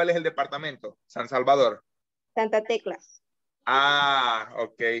department. ¿Cuál es el departamento? San Salvador. Santa Tecla. Ah,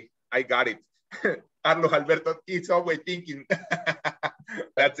 okay. I got it. Carlos Alberto is always thinking.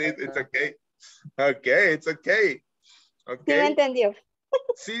 That's it. It's okay. Okay, it's okay. Okay. ¿Sí me entendió?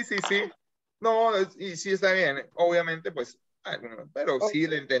 Sí, sí, sí. No, y sí está bien. Obviamente, pues, pero okay. Sí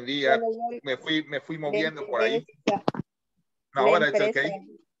le entendía. Bueno, me fui moviendo por ahí. No, ahora it's okay.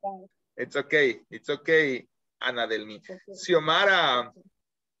 It's okay. It's okay, Ana Delmi. Okay. Xiomara,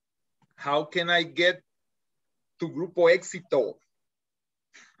 how can I get to Grupo Éxito?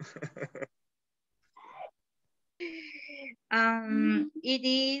 It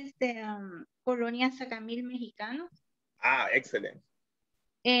is the Colonia Sacamil Mexicano. Ah, excellent.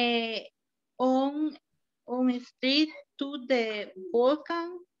 On street to the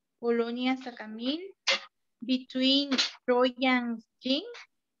Volcan, Colonia Sacamil, between Trojan King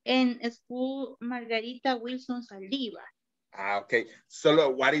and School Margarita Wilson Saldívar. Ah, okay. Solo,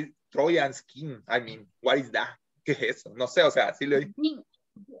 what is Trojan Skin? I mean, what is that? ¿Qué es eso? No sé, o sea, sí lo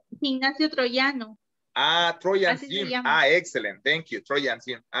Gimnasio Troyano. Ah, Trojan Así se Skin. llama. Ah, excellent. Thank you. Trojan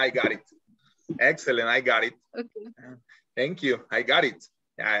Skin. I got it. Excellent. I got it. Okay. Thank you. I got it.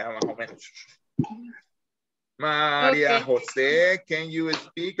 Ya, más o menos. Maria Okay. Jose, can you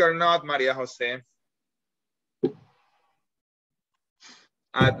speak or not, Maria Jose?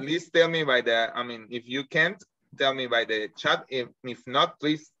 At least tell me by the, I mean, if you can't, tell me by the chat. If not,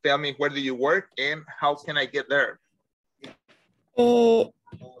 please tell me where do you work and how can I get there? No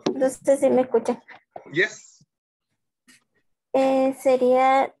sé si me escuchan. Yes.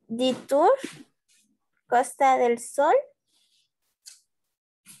 Sería Detour, Costa del Sol.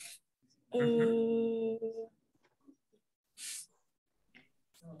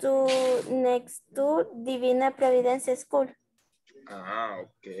 Next to Divina Providencia School. Ah,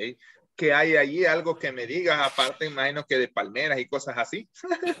 ok. ¿Qué hay allí? Algo que me digas, aparte imagino que de palmeras y cosas así.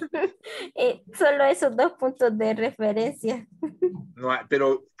 Solo esos 2 puntos de referencia. No,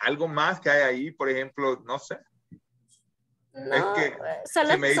 pero algo más que hay ahí, por ejemplo, no sé. No, es que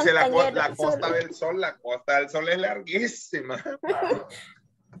solo si me dice la costa solo. del Sol, la costa del Sol es larguísima.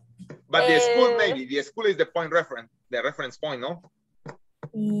 But the school, maybe, the school is the point reference, the reference point, ¿no?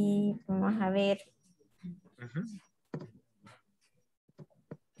 Y vamos a ver.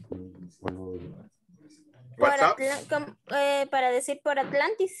 Para decir por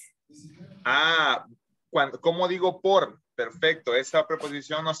Atlantis. Ah, ¿cómo digo por? Perfecto, esa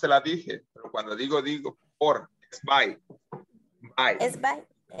preposición no se la dije, pero cuando digo por, es by. Es by.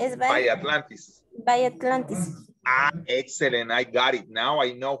 By Atlantis. By Atlantis. Ah, excellent, I got it. Now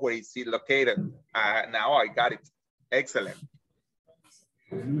I know where it's located. Now I got it. Excellent.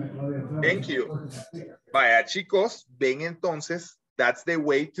 Thank you. Vaya, chicos, ven entonces, that's the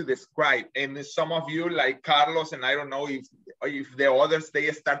way to describe. And some of you, like Carlos, and I don't know if the others,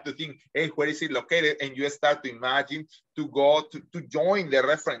 they start to think, hey, where is it located? And you start to imagine to go to join the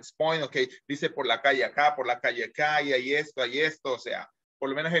reference point. Okay, dice por la calle acá, y hay esto, o sea, por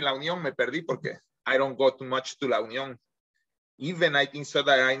lo menos en la Unión me perdí porque I don't go too much to la Unión. Even I think so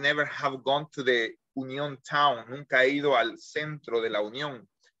that I never have gone to the Union town. Nunca he ido al centro de la Unión.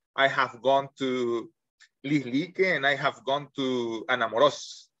 I have gone to Lislique and I have gone to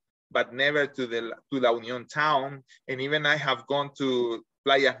Anamoros, but never to La Union town. And even I have gone to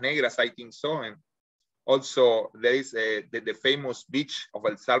Playas Negras, I think so. And also there is the famous beach of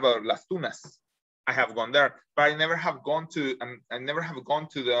El Salvador, Las Tunas. I have gone there, but I never have gone to,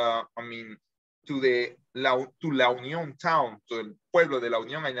 to La Union town, to el pueblo de La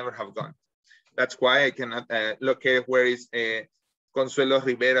Unión. I never have gone. That's why I cannot locate where is Consuelo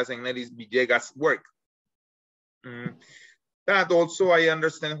Rivera's and Nelis Villegas work. That also I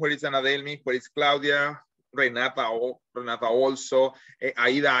understand where is Anadelmi, where is Claudia, Renata also.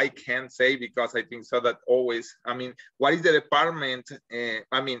 Aida, I can't say because I think so that always, I mean, what is the department?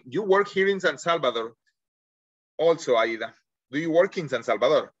 I mean, you work here in San Salvador also, Aida. Do you work in San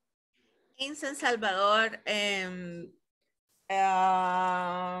Salvador? In San Salvador,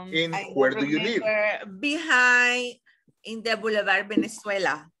 Where do you live? Behind in the Boulevard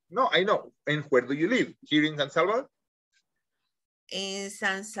Venezuela. No, I know. And where do you live? Here in San Salvador? In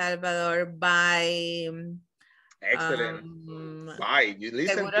San Salvador by... Excellent. By, you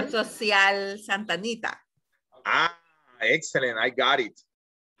listen Seguro Social Santa Anita. Ah, excellent. I got it.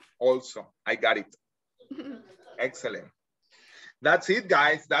 Also, I got it. Excellent. That's it,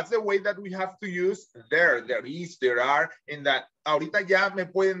 guys. That's the way that we have to use there. There is, there are, in that. Ahorita ya me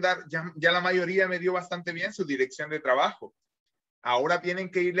pueden dar, ya la mayoría me dio bastante bien su dirección de trabajo. Ahora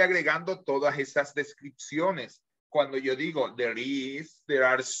tienen que irle agregando todas esas descripciones. Cuando yo digo, there is, there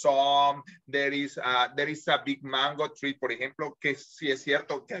are some, there is a big mango tree, por ejemplo, que sí es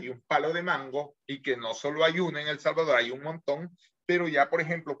cierto que hay un palo de mango y que no solo hay uno en El Salvador, hay un montón, pero ya, por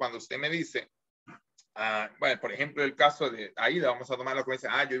ejemplo, cuando usted me dice, bueno, por ejemplo, el caso de Aida, vamos a tomar lo que me dice,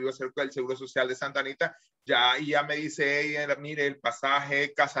 yo vivo cerca del Seguro Social de Santa Anita, ya me dice ella, mire, el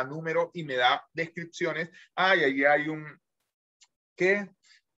pasaje, casa, número, y me da descripciones, allí hay un, ¿qué?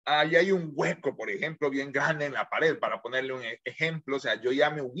 Ahí hay un hueco, por ejemplo, bien grande en la pared, para ponerle un ejemplo, o sea, yo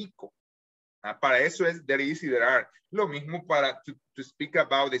ya me ubico. Para eso es there is y there are. Lo mismo para to speak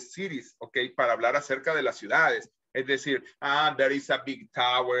about the cities, ¿ok? Para hablar acerca de las ciudades. Es decir, there is a big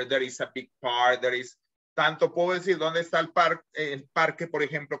tower, there is a big park, there is... Tanto puedo decir dónde está el parque, por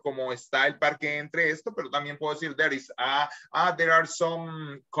ejemplo, como está el parque entre esto, pero también puedo decir there is there are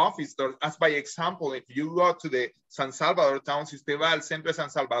some coffee stores. As by example, if you go to the San Salvador town, si usted va al centro de San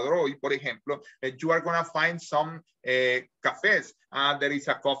Salvador hoy, por ejemplo, you are going to find some cafés. There is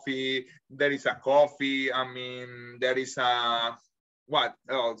a coffee, there is a, what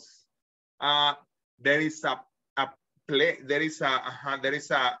else? There is a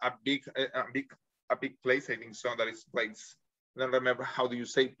big place, I think so, that is place. I don't remember how do you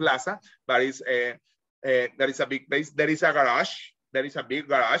say plaza, but it's that is a big place. There is a garage, there is a big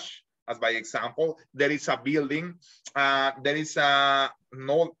garage, as by example. There is a building, there is an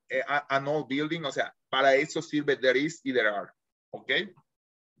old building, o sea, para eso sirve there is y there are, okay?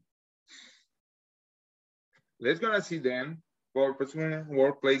 Let's gonna see then, for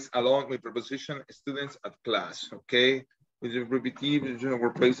workplace along with preposition students at class, okay? With the PPT,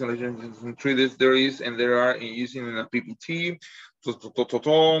 workplace and traders there is and there are using in a PPT.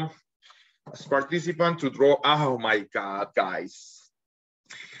 As participant to draw, oh my God, guys.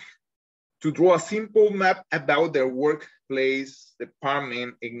 To draw a simple map about their workplace,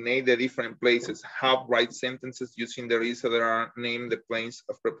 department, ignite the different places, have write sentences using there is or there are, name the place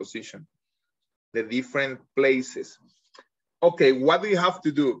of preposition. The different places. Okay, what do you have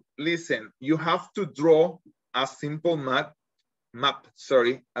to do? Listen, you have to draw a simple map,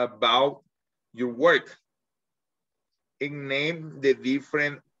 about your work. And name the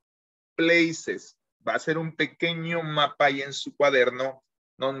different places. Va a ser un pequeño mapa ahí en su cuaderno,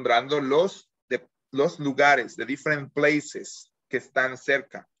 nombrando los lugares, the different places que están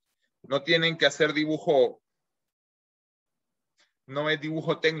cerca. No tienen que hacer dibujo. No es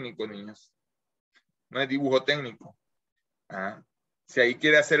dibujo técnico, niños. No es dibujo técnico. Si ahí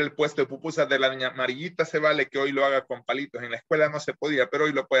quiere hacer el puesto de pupusas de la niña amarillita, se vale que hoy lo haga con palitos. En la escuela no se podía, pero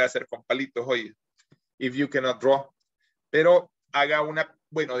hoy lo puede hacer con palitos hoy. If you cannot draw. Pero haga una,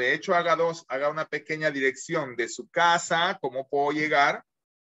 bueno, de hecho haga dos, haga una pequeña dirección de su casa, cómo puedo llegar,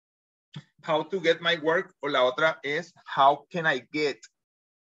 how to get my work, o la otra es how can I get.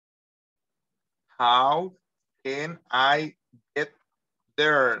 How can I get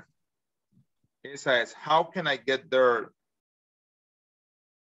there? Esa es, how can I get there?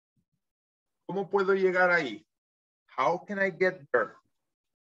 ¿Cómo puedo llegar ahí? How can I get there?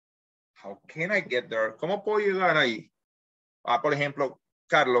 How can I get there? ¿Cómo puedo llegar ahí? Por ejemplo,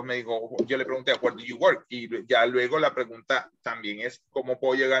 Carlos me dijo, yo le pregunté, where do you work? Y ya luego la pregunta también es, ¿cómo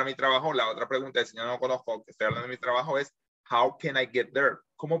puedo llegar a mi trabajo? La otra pregunta es, si yo no conozco, que estoy hablando de mi trabajo, es, how can I get there?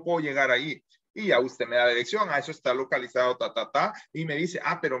 ¿Cómo puedo llegar ahí? Y ya usted me da dirección, eso está localizado, y me dice,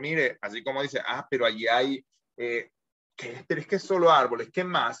 pero mire, así como dice, pero allí hay, pero es que es solo árboles, ¿qué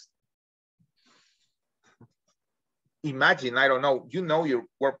más? Imagine, I don't know, you know your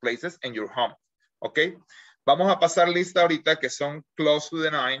workplaces and your home, ¿ok? Vamos a pasar lista ahorita que son close to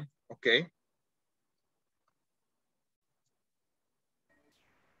the 9, ¿ok?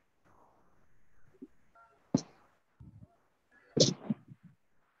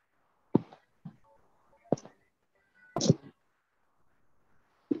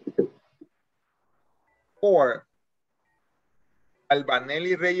 Four.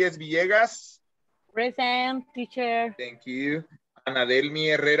 Albanelli Reyes Villegas. Present, teacher. Thank you. Anadelmi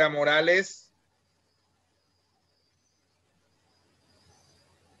Herrera Morales.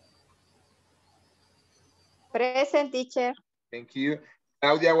 Present, teacher. Thank you.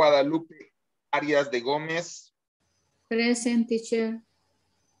 Claudia Guadalupe Arias de Gómez. Present, teacher.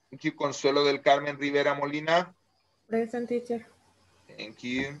 Thank you. Consuelo del Carmen Rivera Molina. Present, teacher. Thank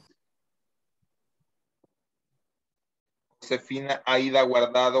you. Josefina Aida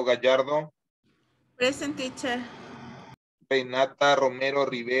Guardado Gallardo. Present, teacher. Renata Romero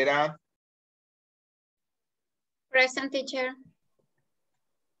Rivera. Present, teacher.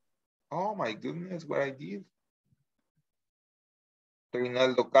 Oh my goodness, what I did.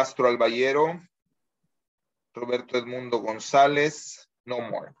 Reinaldo Castro Albayero. Roberto Edmundo González. No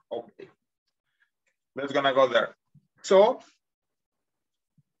more. Okay. Let's gonna go there. So,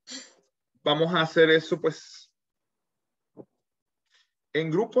 vamos a hacer eso pues en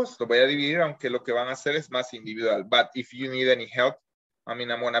grupos. Lo voy a dividir, aunque lo que van a hacer es más individual. But if you need any help, I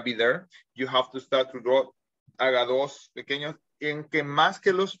mean, I'm gonna be there. You have to start to draw. Haga dos pequeños. En que más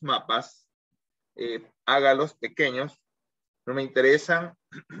que los mapas, haga los pequeños. No me interesan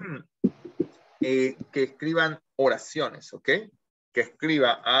que escriban oraciones, ¿ok? Que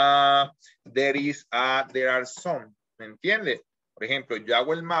escriba there is, there are some. ¿Me entiende? Por ejemplo, yo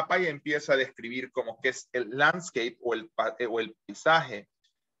hago el mapa y empiezo a describir como que es el landscape o el paisaje.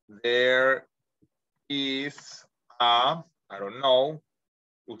 There is I don't know.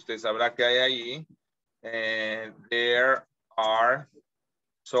 Usted sabrá que hay ahí. There are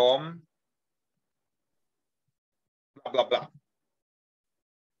some blah, blah, blah.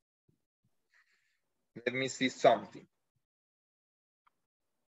 Let me see something.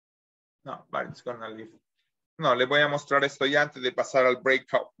 No, but it's gonna leave. No, les voy a mostrar esto ya antes de pasar al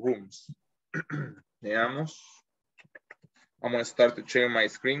breakout rooms. Veamos. I'm gonna start to share my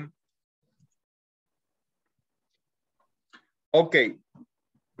screen. Ok.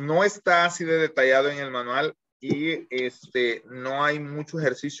 No está así de detallado en el manual y no hay mucho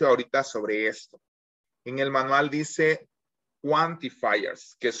ejercicio ahorita sobre esto. En el manual dice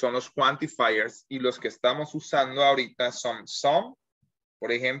quantifiers, que son los quantifiers, y los que estamos usando ahorita son some,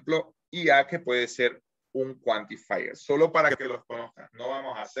 por ejemplo, y a, que puede ser un quantifier, solo para que los conozcan. No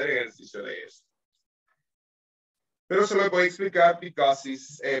vamos a hacer ejercicio de eso. Pero se lo voy a explicar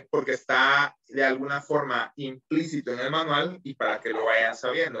porque está de alguna forma implícito en el manual y para que lo vayan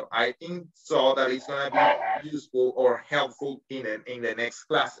sabiendo. I think so that it's going to be useful or helpful in the next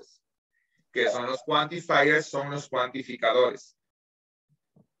classes. Que son los quantifiers, son los cuantificadores.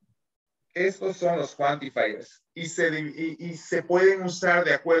 Estos son los quantifiers y se pueden usar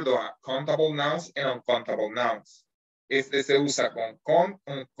de acuerdo a countable nouns y uncountable nouns. Este se usa con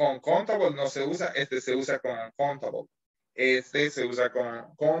countable, no se usa, este se usa con uncountable. Este se usa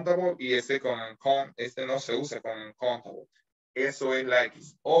con countable y este no se usa con uncountable. Eso es la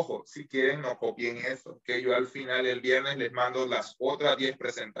X. Ojo, si quieren no copien esto, que yo al final el viernes les mando las otras 10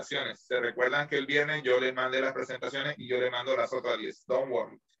 presentaciones. ¿Se recuerdan que el viernes yo les mandé las presentaciones y yo les mando las otras 10? Don't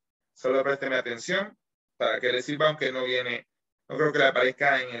worry. Solo présteme atención para que les sirva, aunque no viene, no creo que le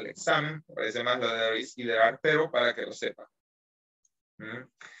aparezca en el examen, parece más lo de there is y there are, pero para que lo sepa.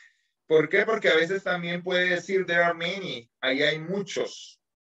 ¿Por qué? Porque a veces también puede decir there are many, ahí hay muchos.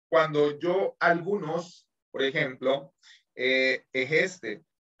 Cuando algunos, por ejemplo, es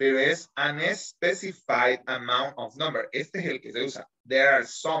pero es unspecified amount of number. Este es el que se usa. There are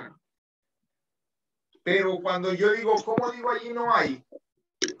some. Pero cuando yo digo, ¿cómo digo allí no hay?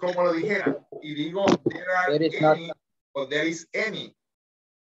 Como lo dijera, y digo there are any o there is any.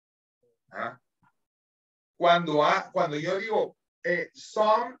 Cuando yo digo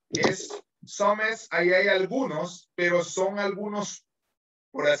some es, ahí hay algunos, pero son algunos,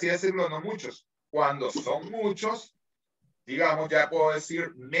 por así decirlo, no muchos. Cuando son muchos, digamos, ya puedo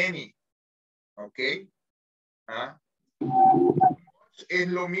decir many. ¿Ok? Es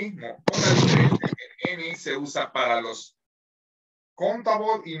lo mismo. Una diferencia que any se usa para los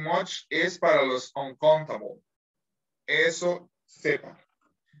countable y much es para los uncountable. Eso sepa.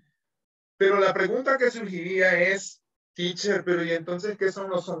 Pero la pregunta que surgiría es, teacher, pero ¿y entonces qué son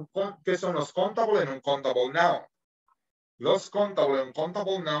los countable and uncountable nouns? Los countable and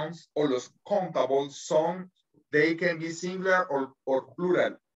uncountable nouns o los countable son, they can be singular or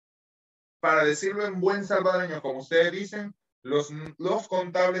plural. Para decirlo en buen salvadoreño, como ustedes dicen, los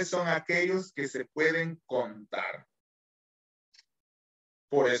contables son aquellos que se pueden contar.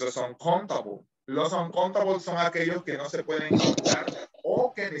 Por eso son countable. Los uncountables son aquellos que no se pueden contar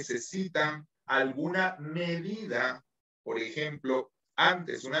o que necesitan alguna medida, por ejemplo,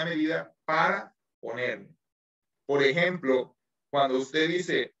 antes una medida para poner. Por ejemplo, cuando usted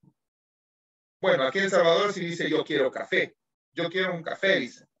dice, bueno, aquí en El Salvador sí dice yo quiero café. Yo quiero un café,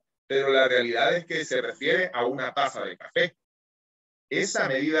 dice. Pero la realidad es que se refiere a una taza de café. Esa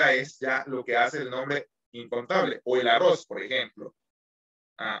medida es ya lo que hace el nombre incontable. O el arroz, por ejemplo.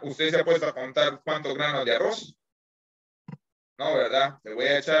 ¿Usted se ha puesto a contar cuántos granos de arroz? No, ¿verdad? Le voy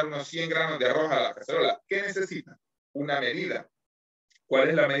a echar unos 100 granos de arroz a la cacerola. ¿Qué necesita? Una medida. ¿Cuál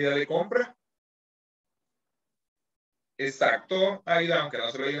es la medida de compra? Exacto, Aida, aunque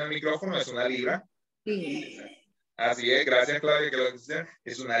no se lo diga en el micrófono, es una libra. Sí. Así es, gracias Claudia que lo dice,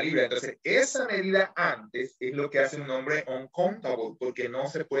 es una libra. Entonces, esa medida antes es lo que hace un nombre uncountable, porque no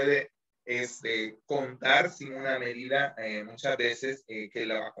se puede contar sin una medida muchas veces que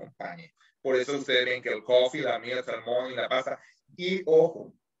la acompañe. Por eso ustedes ven que el coffee, la miel, el salmón y la pasta. Y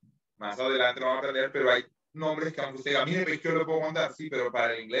ojo, más adelante lo vamos a aprender, pero hay nombres que aunque usted diga, mire, pero yo lo puedo contar, sí, pero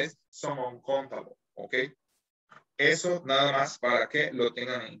para el inglés son uncountable, ¿ok? Eso nada más para que lo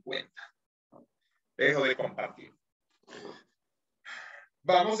tengan en cuenta. Dejo de compartir.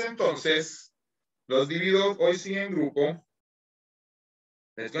 Vamos entonces, los divido hoy sí en grupo.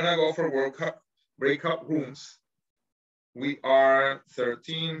 Let's gonna go for breakout rooms. We are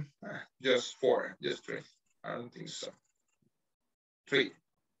 13, just 4, just 3. I don't think so. 3.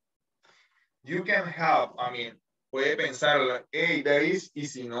 You can help, puede pensar, hey, there is, y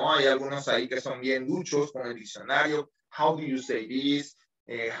si no, hay algunos ahí que son bien duchos con el diccionario. How do you say this?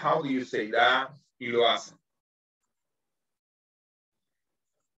 How do you say that? Y lo hacen.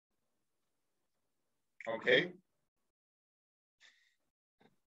 Okay.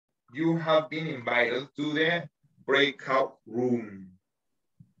 You have been invited to the breakout room.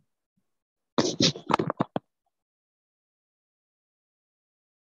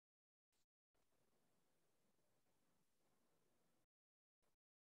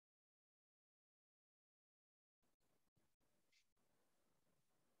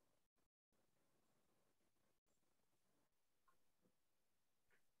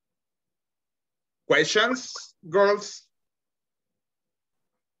 Questions, girls?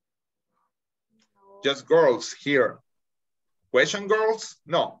 Just girls here. Question, girls?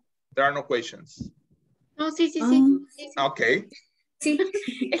 No, there are no questions. No, sí, sí, sí. Okay. Sí,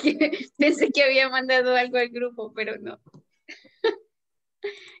 pensé que había mandado algo al grupo, pero no.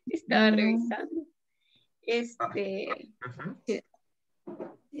 Estaba revisando. ¿Qué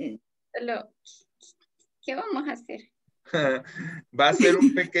vamos a hacer? Va a ser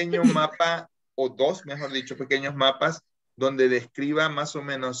un pequeño mapa, o dos, mejor dicho, pequeños mapas, donde describa más o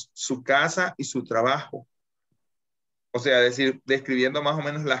menos su casa y su trabajo. O sea, decir, describiendo más o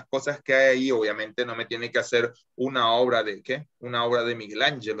menos las cosas que hay ahí. Obviamente no me tiene que hacer una obra de, ¿qué? Una obra de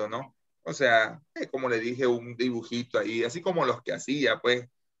Michelangelo, ¿no? O sea, como le dije, un dibujito ahí, así como los que hacía, pues.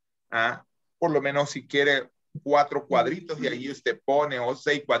 Por lo menos si quiere 4 cuadritos y ahí usted pone, o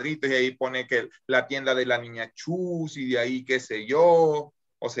 6 cuadritos y ahí pone que la tienda de la niña Chus y de ahí qué sé yo.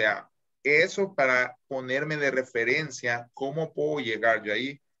 O sea, eso para ponerme de referencia, ¿cómo puedo llegar yo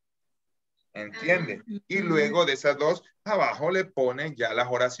ahí? ¿Entiende? Y luego de esas dos, abajo le ponen ya las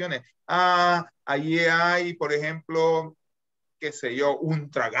oraciones. Ahí hay, por ejemplo, qué sé yo, un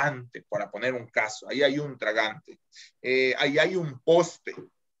tragante, para poner un caso. Ahí hay un tragante. Ahí hay un poste.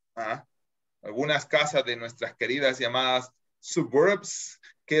 Algunas casas de nuestras queridas llamadas suburbs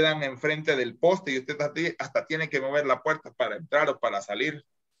quedan enfrente del poste y usted hasta tiene que mover la puerta para entrar o para salir.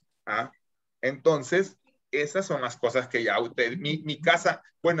 Entonces, esas son las cosas que ya usted, mi casa,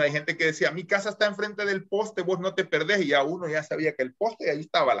 bueno, hay gente que decía, mi casa está enfrente del poste, vos no te perdés, y ya uno ya sabía que el poste, y ahí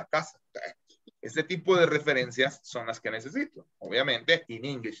estaba la casa. Ese tipo de referencias son las que necesito. Obviamente, in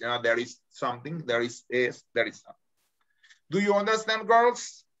English, you know, there is something, there is something. Do you understand,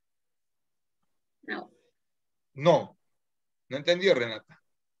 girls? No. No. ¿No entendió, Renata?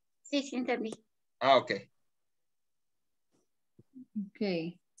 Sí, sí entendí. Ok.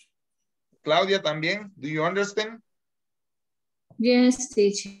 Okay. Claudia también, do you understand? Yes,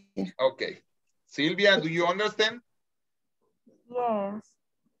 teacher. Okay. Silvia, do you understand? Yes.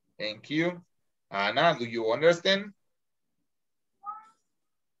 Thank you. Ana, do you understand?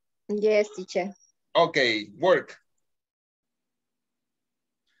 Yes, teacher. Okay, work.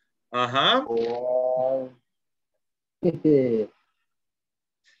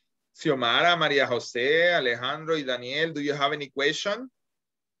 Xiomara, María José, Alejandro y Daniel, do you have any question?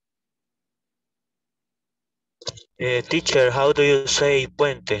 Teacher, how do you say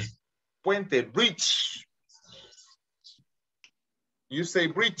puente? Puente, bridge. You say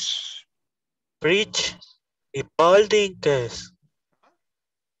bridge. Bridge y building, ¿qué es?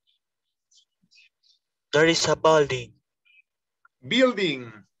 There is a building.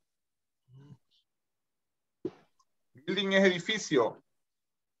 Building. Building es edificio.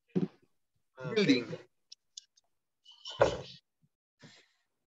 Building.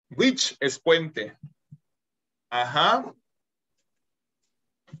 Bridge es puente. Ajá.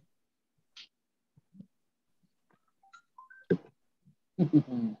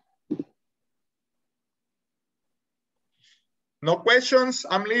 No questions,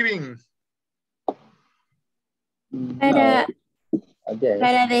 I'm leaving.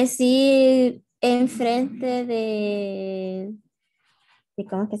 Para decir enfrente de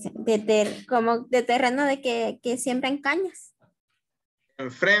 ¿cómo que se? Como de terreno de que siembran cañas.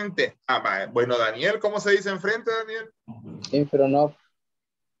 Enfrente. Bueno, Daniel, ¿cómo se dice enfrente, Daniel? In front of.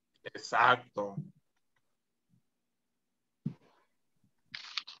 Exacto.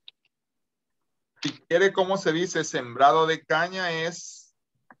 Si quiere, ¿cómo se dice sembrado de caña? Es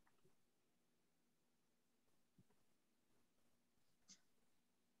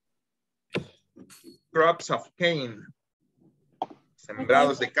crops of cane.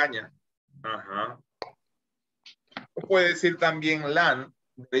 Sembrados de caña. Ajá. O puede decir también land.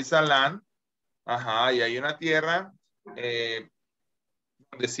 Esa land. Ajá. Y hay una tierra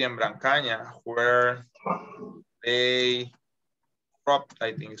donde siembran caña. Where they crop,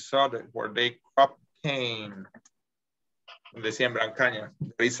 I think so, where they crop cane. Donde siembran caña.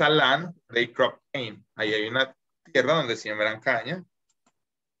 There is a land, they crop cane. Ahí hay una tierra donde siembran caña.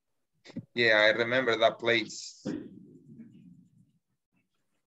 Yeah, I remember that place.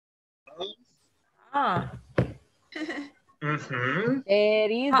 There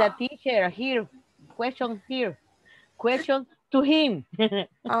is the teacher here question here. Question to him.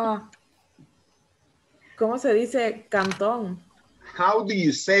 Ah, ¿cómo se dice cantón? How do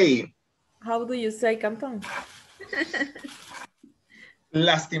you say? How do you say cantón?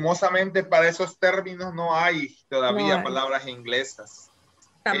 Lastimosamente para esos términos no hay todavía No hay. palabras inglesas.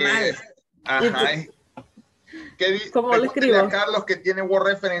 Está mal. Ajá. ¿Cómo lo Pregúntele escribo? a Carlos que tiene Word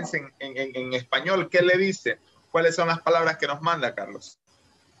Reference en español. ¿Qué le dice? ¿Cuáles son las palabras que nos manda, Carlos?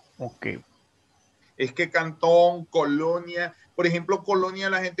 Ok. Es que cantón, colonia. Por ejemplo, colonia,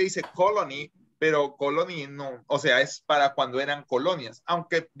 la gente dice colony, pero colony no. O sea, es para cuando eran colonias.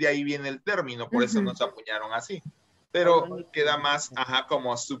 Aunque de ahí viene el término, por eso nos apuñaron así. Pero queda más, ajá,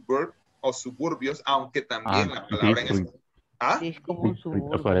 como suburb o suburbios, aunque también la palabra district. en ¿Ah? Sí, es como un District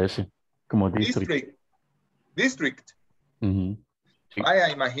suburbio. aparece como district. District. Ujú. Sí. Vaya,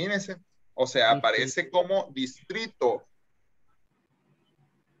 imagínense. O sea, aparece como distrito.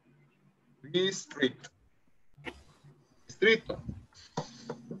 District. Distrito.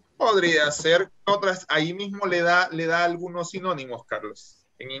 Podría ser otras. Ahí mismo le da algunos sinónimos, Carlos,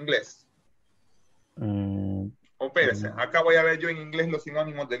 en inglés. O espérese, acá voy a ver yo en inglés los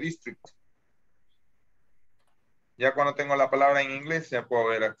sinónimos de district. Ya cuando tengo la palabra en inglés, ya puedo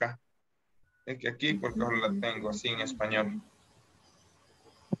ver acá. Es que aquí, porque la tengo así en español.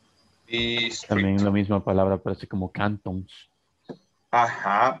 District. También la misma palabra aparece como cantons.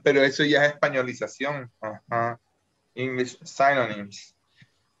 Ajá, pero eso ya es españolización. Ajá. English synonyms.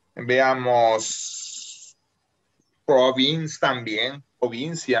 Veamos. Province también.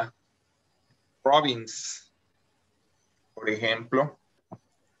 Provincia. Province. Por ejemplo.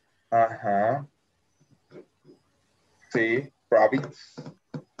 Ajá. Sí, province.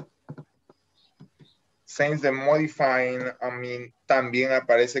 Since the modifying, también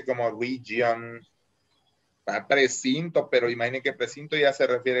aparece como region. Precinto, pero imagine que precinto ya se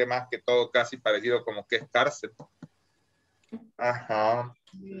refiere más que todo casi parecido como que es cárcel. Ajá.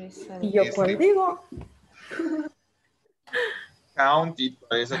 ¿Y yo cuál digo? County,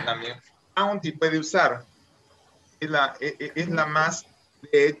 por eso también. County puede usar. Es la más,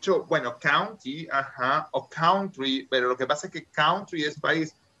 de hecho, bueno, county, ajá, o country, pero lo que pasa es que country es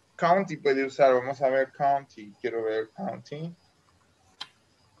país. County puede usar, vamos a ver county, quiero ver county.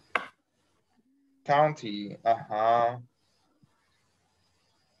 County, ajá.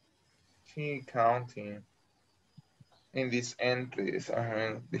 Sí, county. In these entries,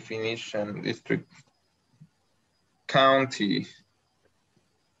 definition, district. County.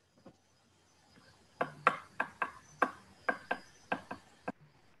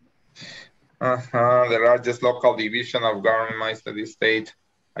 The largest local division of government by the state.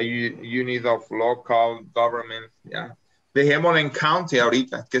 A unit of local government. Yeah. Dejémoslo en county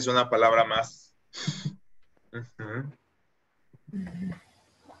ahorita, que es una palabra más.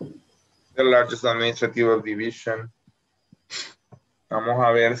 The largest administrative division. Vamos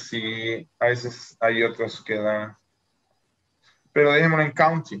a ver si a veces hay otros que dan. Pero dejémoslo en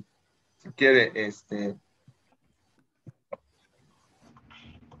county. Si quiere,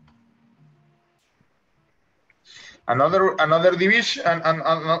 Another division,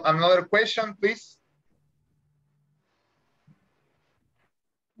 another question, please.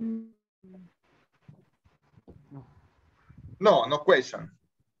 No question.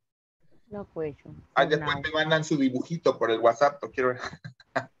 No question. Después me mandan su dibujito por el WhatsApp, lo quiero ver.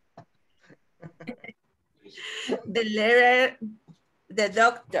 The letter, the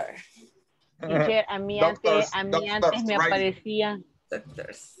doctor. Teacher, a mí antes me aparecía.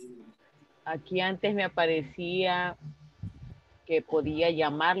 Doctors. Aquí antes me aparecía que podía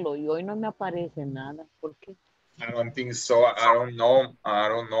llamarlo y hoy no me aparece nada. ¿Por qué? I don't think so. I don't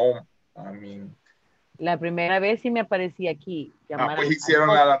know. I mean. La primera vez sí me aparecía aquí. Pues hicieron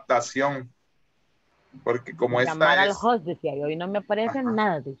la adaptación. Porque como llamar esta al es... host decía, y hoy no me aparece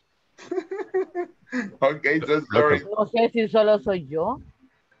nada. Okay, so sorry. No sé si solo soy yo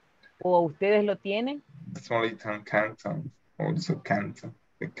o ustedes lo tienen. It's only Canton. Also Canton.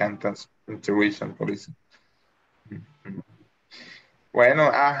 The Canton's intuition por eso. Bueno,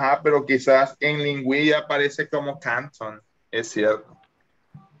 ajá, pero quizás en lingüilla aparece como Canton. Es cierto.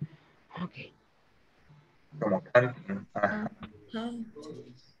 Ok. Como Canton. Ajá.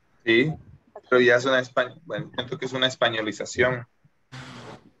 Sí, pero ya es una bueno, siento que es una españolización.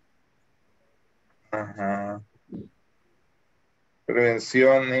 Ajá.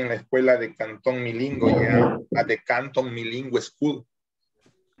 Prevención en la escuela de Cantón Milingüe, ya. A the Canton Milingüe School.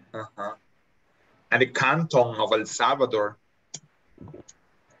 Ajá. A the Canton of El Salvador.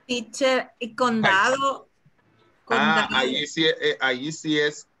 Teacher, y condado. Ahí sí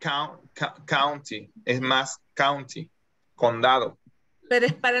es county. Es más county. Condado. Pero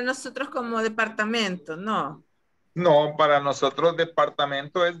es para nosotros como departamento, ¿no? No, para nosotros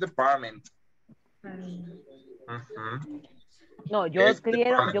departamento es department. No, yo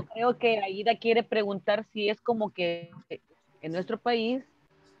creo que Aida quiere preguntar si es como que en nuestro país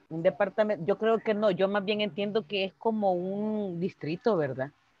un departamento, yo creo que no, yo más bien entiendo que es como un distrito,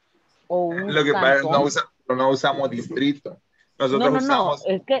 ¿verdad? O un Lo que pasa es cantón. que no usamos distrito. No, Nosotros usamos...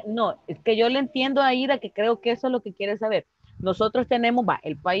 es que yo le entiendo a Aida que creo que eso es lo que quiere saber. Nosotros tenemos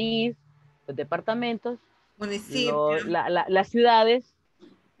el país, los departamentos, municipio, las ciudades,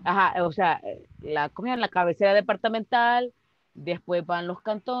 ajá, o sea, la cabecera departamental, después van los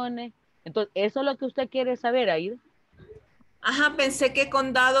cantones. Entonces, eso es lo que usted quiere saber, Aida. Ajá, pensé que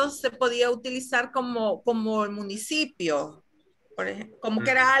condado se podía utilizar como el municipio, por ejemplo, como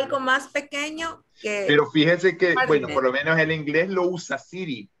que era algo más pequeño que... Pero fíjese que, bueno, por lo menos el inglés lo usa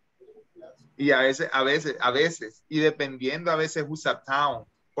city. Y a veces, y dependiendo, a veces usa town.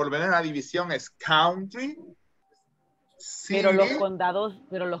 Por lo menos la división es country, city. Pero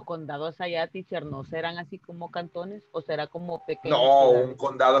los condados allá, teacher, ¿no serán así como cantones o será como pequeños? No, un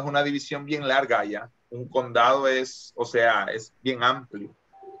condado es una división bien larga allá. Un condado es, o sea, es bien amplio.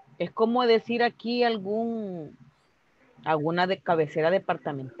 Es como decir aquí alguna de cabecera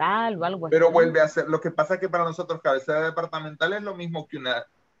departamental o algo así. Pero vuelve a ser, lo que pasa es que para nosotros cabecera departamental es lo mismo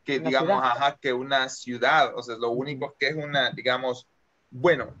que digamos, que una ciudad. O sea, lo único que es una, digamos,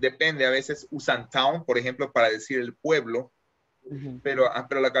 bueno, depende, a veces usan town, por ejemplo, para decir el pueblo, pero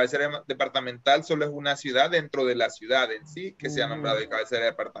la cabecera departamental solo es una ciudad dentro de la ciudad en sí, que se ha nombrado de cabecera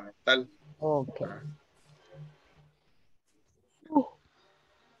departamental. Ok.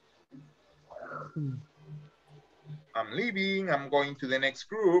 I'm leaving, I'm going to the next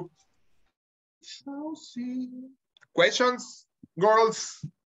group. So, see. Questions, girls?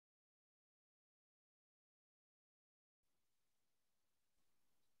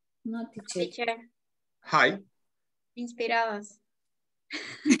 No, teacher. Hi. Inspiradas.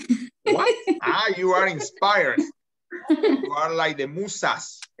 What? You are inspired. You are like the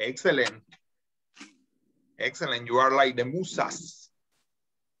musas. Excellent. Excellent. You are like the musas.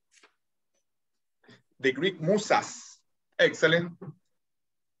 The Greek musas. Excellent.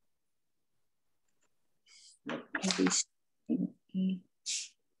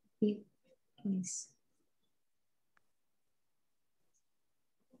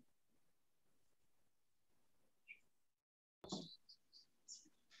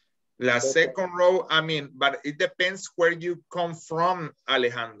 La second row, I mean, but it depends where you come from,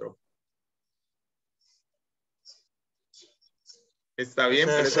 Alejandro. Está bien,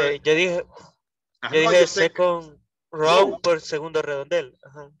 pero eso... Yo dije second row por segundo redondel.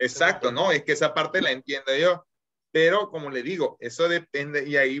 Ajá, exacto, segundo. No, es que esa parte la entiendo yo. Pero como le digo, eso depende,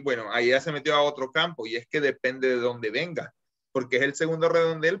 y ahí, bueno, ahí ya se metió a otro campo, y es que depende de dónde venga, porque es el segundo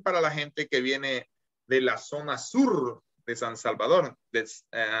redondel para la gente que viene de la zona sur de San Salvador, de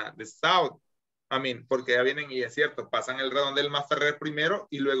South. I mean, porque ya vienen, y es cierto, pasan el redondel más Ferrer primero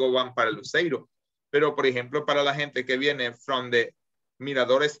y luego van para el Luceiro. Pero, por ejemplo, para la gente que viene from the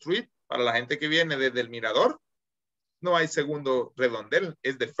Mirador Street, para la gente que viene desde el Mirador, no hay segundo redondel,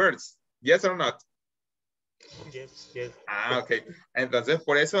 es the first. Yes or not? Yes. Ok. Entonces,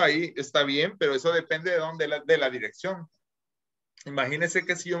 por eso ahí está bien, pero eso depende de dónde, de la dirección. Imagínense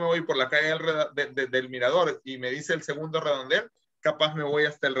que si yo me voy por la calle del Mirador y me dice el segundo redondel, capaz me voy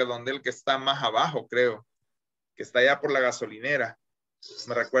hasta el redondel que está más abajo, creo, que está allá por la gasolinera.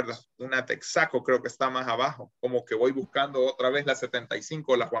 Me recuerda, una Texaco creo que está más abajo, como que voy buscando otra vez la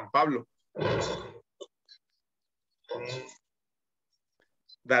 75, la Juan Pablo.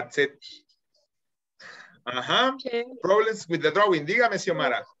 That's it. Ajá. Okay. Problems with the drawing. Dígame,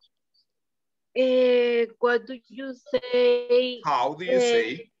 Xiomara. What do you say? How do you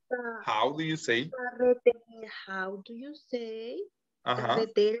say? How do you say? How do you say? Ajá.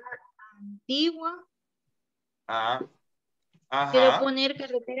 Carretera antigua. Ajá. Quiero poner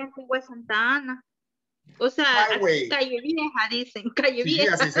carretera antigua Santa Ana. O sea, calle vieja, dicen, calle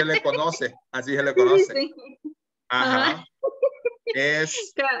vieja. Sí, así se le conoce. Así se le conoce. Sí. Ajá.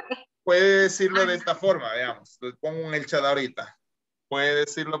 Puede decirlo de esta forma, veamos. Lo pongo en el chat ahorita. Puede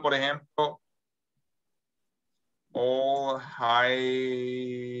decirlo, por ejemplo,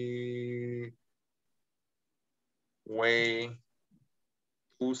 highway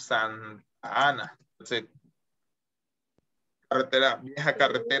to Santa Ana. Entonces, vieja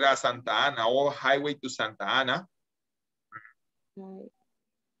carretera a Santa Ana o highway to Santa Ana.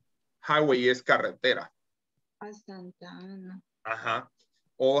 Highway es carretera. A Santa Ana. Ajá.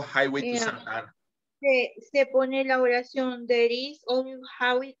 O highway to Santa Ana. Se pone la oración, there is only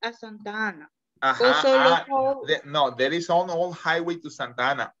highway a Santa Ana. Ajá. No, there is on all highway to Santa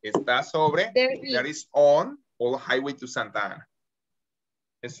Ana. Está sobre, there is on all highway to Santa Ana.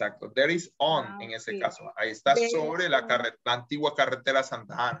 Exacto, there is on en ese caso. Ahí está sobre la antigua carretera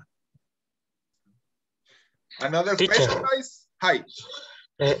Santa Ana. Another question, guys? Hi.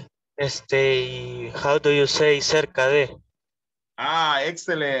 How do you say cerca de? Ah,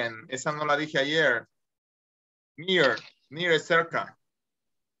 excelente. Esa no la dije ayer. Near es cerca.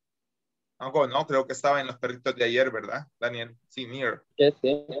 No, creo que estaba en los perritos de ayer, ¿verdad, Daniel? Sí, near. Yes,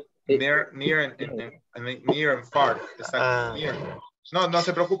 sí. Near and far. Exacto. Near. No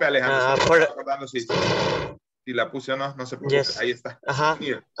se preocupe, Alejandro. Recordando si la puse o no se preocupe. Yes. Ahí está. Ajá.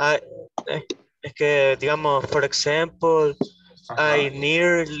 Es que, digamos, por ejemplo, I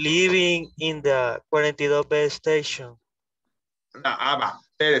near living in the 42B station. Va,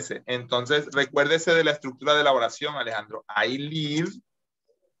 espérese. Entonces, recuérdese de la estructura de la oración, Alejandro. I live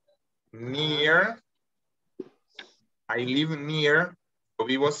near. Yo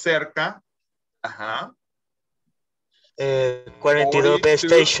vivo cerca. Ajá. 42B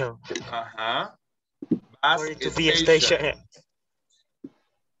station. Ajá. 42B station.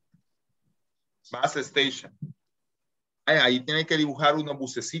 Bus station. Ahí tiene que dibujar unos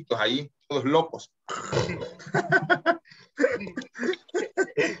bucecitos ahí, todos locos.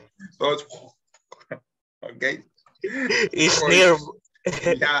 Todos. Okay. It's near.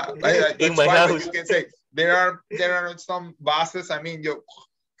 Yeah, in my house. You can say there are some buses. I mean,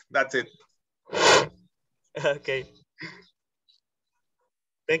 that's it. Okay.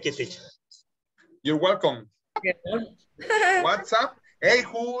 Thank you, teacher. You're welcome. What's up? Hey,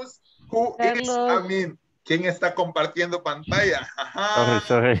 who is? I mean, ¿quién está compartiendo pantalla? Ajá.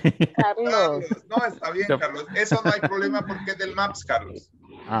 Sorry. Carlos. No, está bien, Carlos. Eso no hay problema porque es del Maps, Carlos.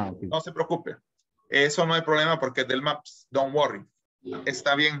 Okay. No se preocupe. Eso no hay problema porque es del Maps. Don't worry.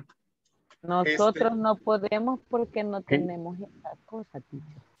 Está bien. Nosotros no podemos porque no tenemos esa cosa,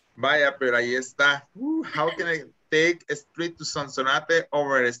 teacher. Vaya, pero ahí está. How can I take a street to Sonsonate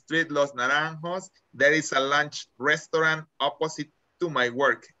over a street Los Naranjos? There is a lunch restaurant opposite to my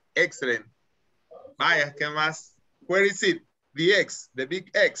work. Excellent. Vaya, ¿qué más? Where is it? The big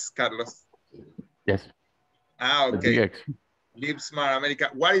X, Carlos. Yes. Okay. The big X. Live Smart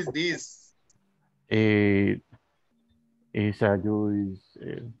America. What is this? It's a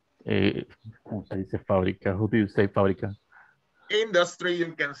 ¿cómo se dice fábrica? How do you say fábrica? Industry,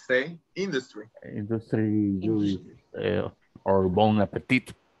 you can say. Industry. Industry, or bon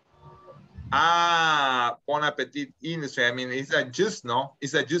appetit. Bon appetit industry. I mean, it's a juice, no?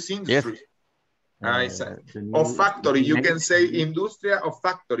 It's a juice industry. Yes. Or factory, you can say industria or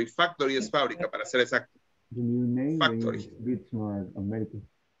factory. Factory es fábrica, para ser exacto. The new name Factory. Is America.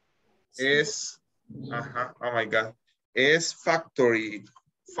 Es, oh my God. Es factory.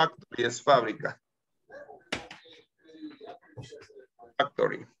 Factory es fábrica.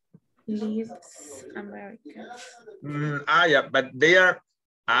 Factory. Leaves America. Yeah, but they are,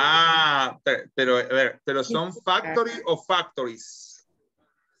 pero son factory o factories.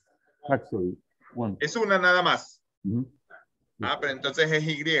 Factory. One. Es una nada más. Pero entonces es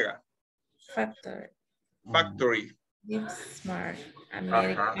Y. Factory. Factory. Live Smart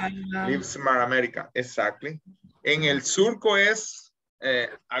America. Live Smart America, exactly. En el surco es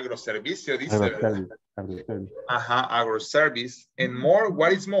agroservicio, dice. Agroservice. Agroservice. And more,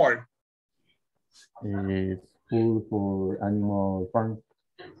 what is more? It's food for animal farm.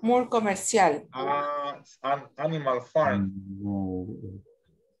 More comercial. Animal farm. No,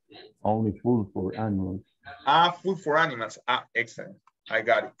 only food for animals. Food for animals. Excellent. I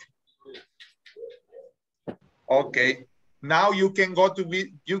got it. Okay. Now you can go to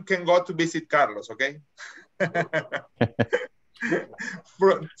visit Carlos, okay?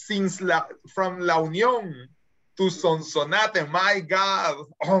 From La Unión to Sonsonate, my God.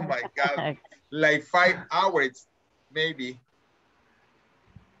 Oh my God. Like 5 hours, maybe.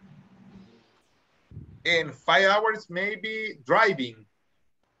 In 5 hours, maybe driving.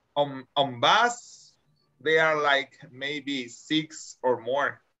 On bus, they are like maybe 6 or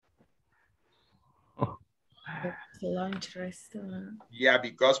more. Lunch restaurant. Yeah,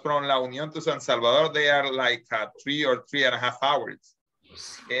 because from La Unión to San Salvador, they are like 3 or 3.5 hours.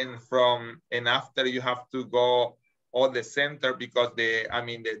 And after you have to go all the center because the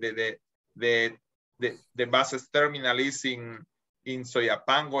buses terminal is in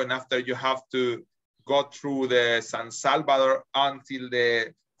Soyapango, and after you have to go through the San Salvador until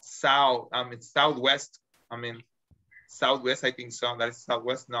the southwest. Southwest, I think so. That is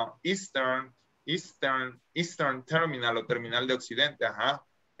southwest. No, eastern terminal or terminal de Occidente.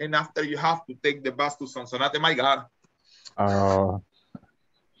 And after you have to take the bus to Sonsonate. My God.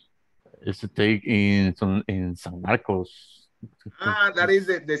 Take in San Marcos. That is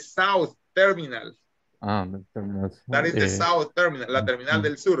the south terminal. That is the south terminal, la terminal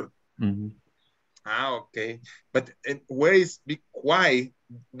del sur. Okay. But where is Be Quiet?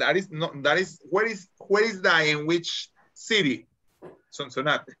 Where is that in which city?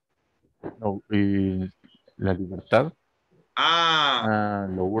 Sonsonate. No, La Libertad.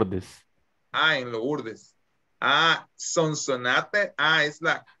 Lourdes. En Lourdes. Sonsonate. Es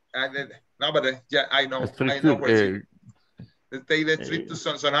la. No, but yeah, I know where it's. Take the street to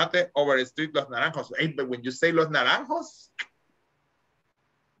Sonsonate over the street Los Naranjos. Hey, but when you say Los Naranjos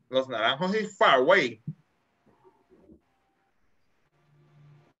is far away.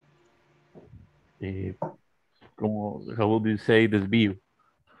 How would you say desvío?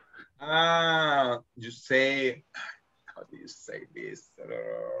 You say, how do you say this?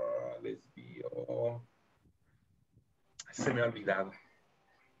 Desvío. Se me ha olvidado.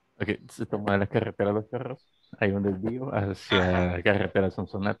 Ok, se toma de la carretera Los Cerros. Hay un desvío hacia la carretera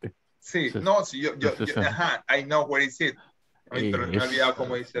Sonsonate. Sí, entonces, no, sí, yo, I know where is it. Pero me he olvidado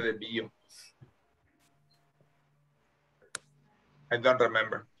cómo dice desvío. I don't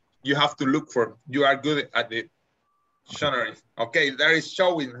remember. You have to look for, you are good at the dictionary. Okay, there is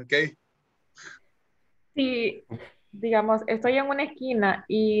showing, okay. Sí, digamos, estoy en una esquina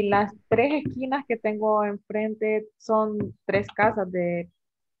y las 3 esquinas que tengo enfrente son 3 casas de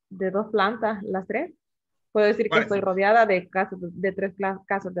 2 plantas, las 3. Puedo decir que estoy rodeada de casas de 3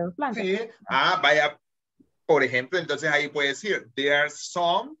 casas de 2 plantas. Sí, vaya, por ejemplo, entonces ahí puede decir, there are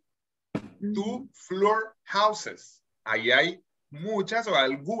some 2-floor houses. Ahí hay muchas o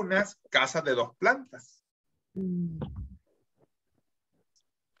algunas casas de 2 plantas.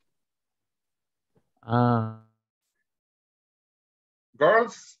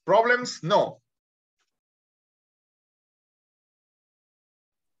 Girls, problems? No.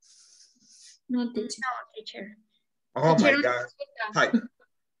 No, teacher. Oh, teacher, my God. Hi.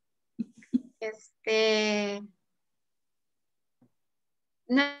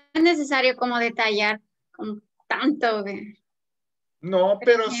 No es necesario como detallar con tanto. No,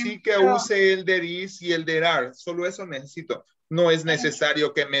 pero sí que use el there is y el there are. Solo eso necesito. No es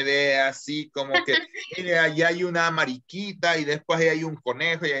necesario que me dé así como que mire, allá hay una mariquita y después hay un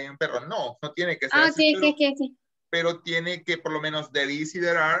conejo y hay un perro. No, no tiene que ser así. Sí. Pero tiene que por lo menos there is y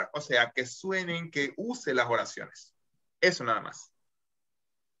there are, o sea, que suenen, que use las oraciones. Eso nada más.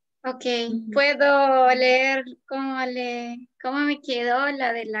 Ok, ¿puedo leer cómo me quedó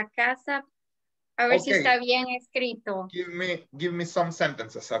la de la casa? A ver si está bien escrito. Give me some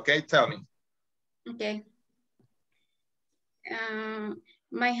sentences, okay? Tell me. Okay.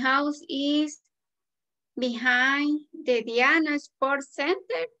 My house is behind the Diana Sports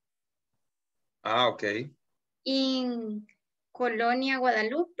Center. Okay. In Colonia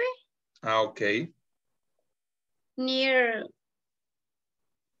Guadalupe. Okay. Near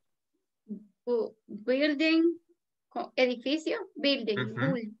building, edificio, building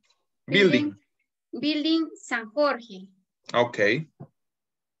San Jorge. Okay.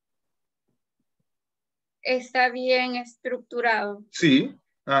 Está bien estructurado. Sí,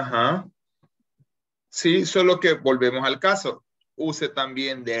 Sí, solo que volvemos al caso. Use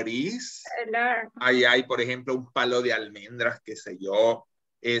también there is. Ahí hay, por ejemplo, un palo de almendras, qué sé yo.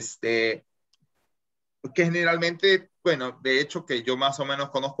 Que generalmente, bueno, de hecho que yo más o menos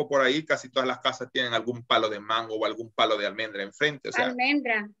conozco por ahí, casi todas las casas tienen algún palo de mango o algún palo de almendra enfrente. O sea,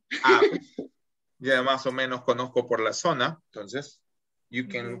 almendra. Ya más o menos conozco por la zona. Entonces, you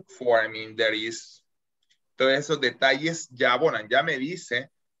can look for, I mean, there is. Todos esos detalles ya abonan, ya me dice,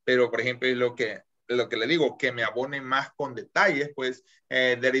 pero por ejemplo, lo que le digo, que me abone más con detalles, pues,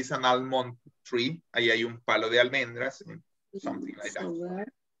 there is an almond tree, ahí hay un palo de almendras, something like that.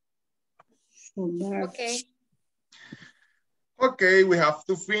 Okay, we have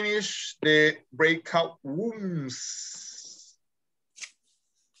to finish the breakout rooms.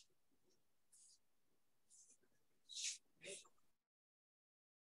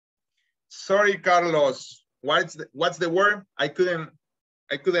 Sorry, Carlos. What's the word? I couldn't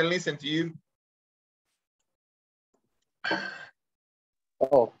listen to you.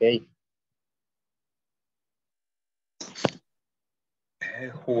 Okay.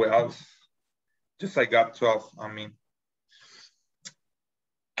 Who else? Just I got 12, I mean.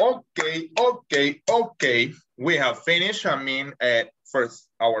 Okay. We have finished, I mean,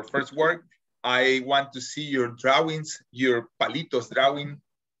 our first work. I want to see your drawings, your palitos drawing,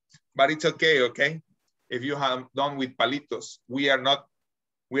 but it's okay? If you have done with palitos, we are not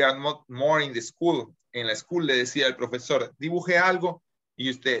more in the school. En la school le decía el profesor, dibuje algo, y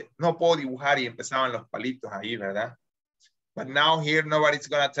usted, no puedo dibujar, y empezaban los palitos ahí, ¿verdad? But now here, nobody's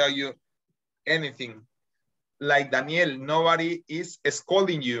going to tell you, anything. Like Daniel, nobody is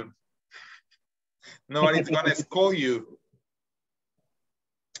scolding you. Nobody's gonna scold you.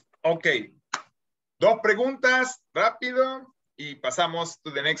 Ok. 2 preguntas, rápido, y pasamos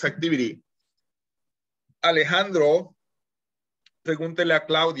to the next activity. Alejandro, pregúntele a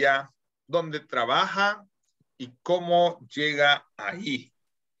Claudia dónde trabaja y cómo llega ahí.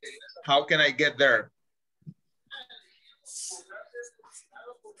 How can I get there?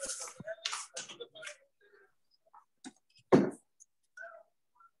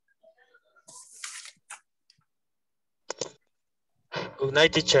 Good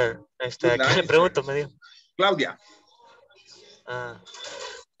night, teacher. Good night, ¿Qué le pregunto? Me dijo. Claudia.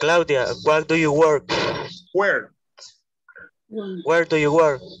 Claudia, where do you work? Where? Where do you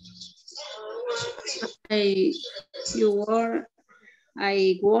work? I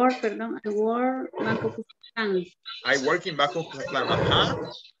work Banco Cuscatlán. I work in Banco Cuscatlán. Ajá.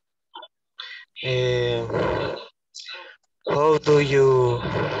 How do you?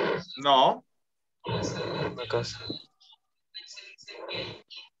 No. Because...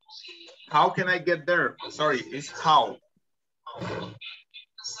 How can I get there? Sorry, it's how.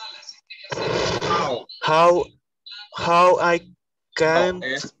 How I can... No,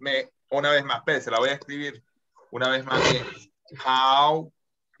 una vez más, espérate, se la voy a escribir una vez más bien. How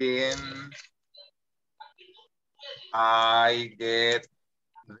can I get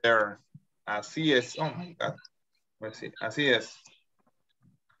there? Así es. Oh my God. Pues sí, así es.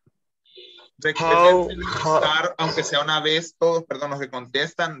 Aunque sea una vez, todos, perdón, los que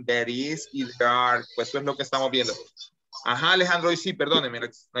contestan, there is y there are. Pues eso es lo que estamos viendo. Ajá, Alejandro, y sí, perdóneme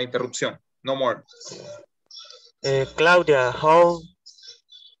la interrupción. No more. Claudia, how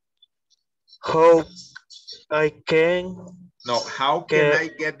I can... No, how can I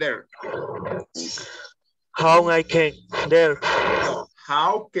get there? How I can there? No,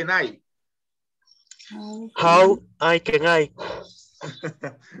 how can I? How I can I?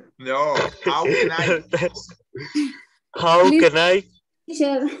 No, how can I? How can I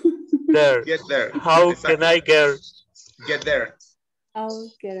there? Get there. How Exactly. can I get there? How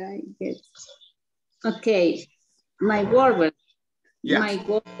can I get? Okay, my work. Yeah. My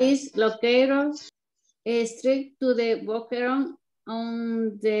work is located straight to the Boquerón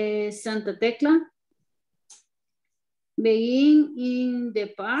on the Santa Tecla. Being in the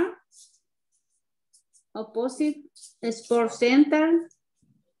park, opposite Sports Center,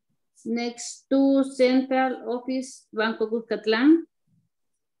 next to Central Office Banco Cuscatlán.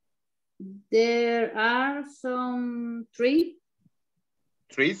 There are some trees.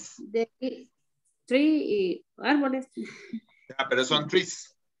 Three árboles. Yeah, pero son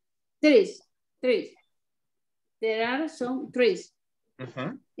trees. Trees. There are some trees.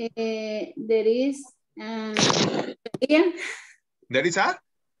 Uh-huh. There is There is a?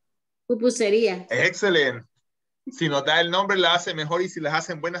 Pupusería. Excellent. Si nos da el nombre, la hace mejor y si las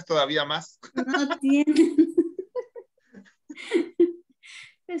hacen buenas todavía más. No tienen.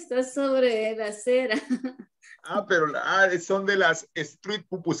 Está sobre la acera. Ah, pero son de las street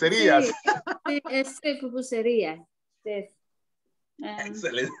pupuserías. Sí, street pupusería. Sí.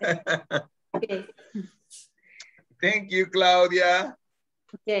 Excellent. Okay. Thank you, Claudia.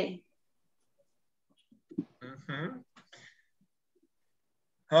 Okay.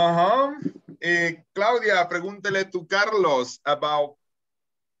 Claudia, pregúntele tú, Carlos, about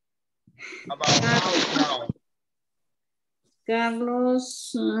house now.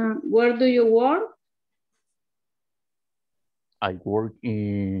 Carlos, where do you work? I work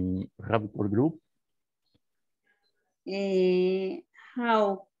in Rapid Group.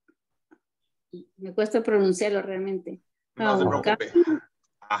 How? Me cuesta pronunciarlo realmente. No se preocupe.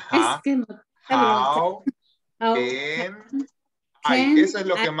 Ajá. Es que no. How can eso es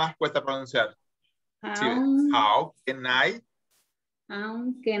lo que más cuesta pronunciar. How can I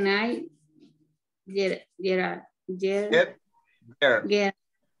get there?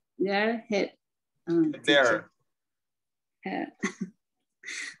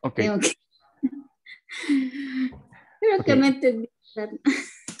 Okay. Creo que me entendí.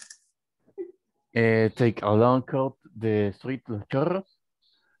 Take a long cut the street Los Chorros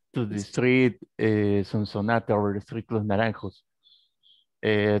to the street Sonsonate or the street Los Naranjos.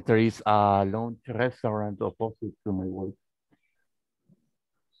 There is a lunch restaurant opposite to my work.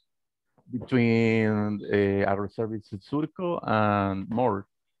 Between our service Surco and more,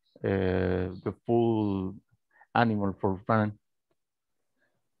 the full animal for fun.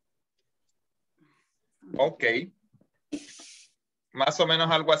 Ok. Más o menos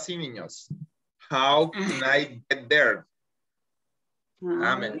algo así, niños. How can I get there?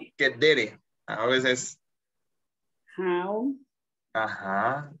 Get there. A veces. How?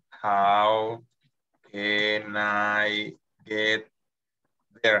 Ajá. How can I get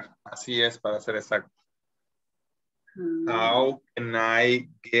there? Así es, para ser exacto. How can I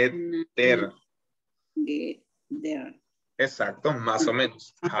get there? Get there. Exacto, más o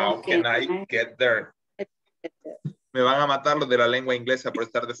menos. How can I get there? Me van a matar los de la lengua inglesa por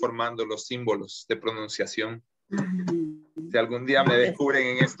estar deformando los símbolos de pronunciación. Si algún día me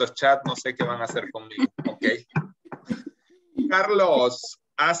descubren en estos chats, no sé qué van a hacer conmigo. Ok. Carlos,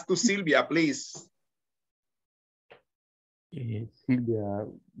 ask to Silvia, please. Silvia,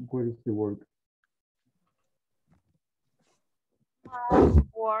 where is the work? My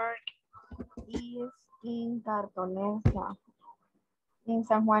work is in Cartonesia, in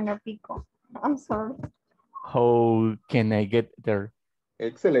San Juan de Pico. I'm sorry. How can I get there?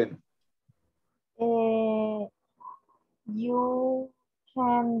 Excellent. You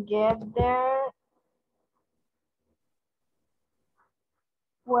can get there.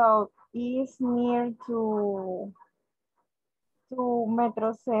 Well, it's near to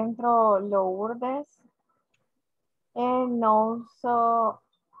Metrocentro Lourdes and also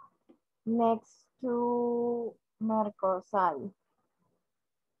next to Mercosal.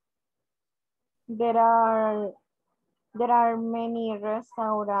 There are many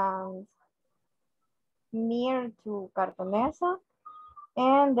restaurants near to Cartonesa,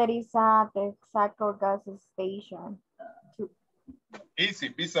 and there is a Texaco gas station too. Easy,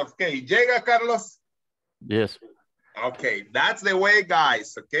 piece of cake. ¿Llega, Carlos? Yes. Okay, that's the way,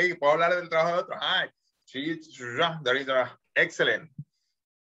 guys. Okay, puedo hablar del trabajo de otro. Hi. There is a... Excellent.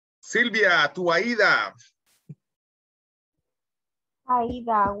 Silvia, tu Aida.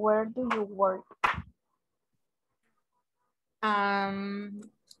 Aida, where do you work?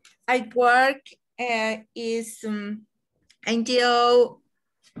 I work until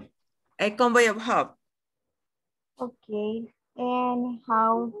a convoy of hope. Okay, and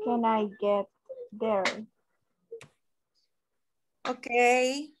how can I get there?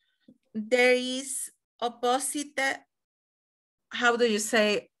 Okay, there is opposite. How do you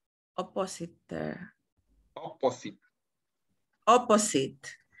say opposite there? Opposite.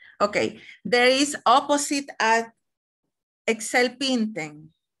 Opposite. Okay, there is opposite at Excel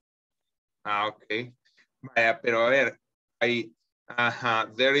Pinten. Okay. Vaya, pero a ver, ahí,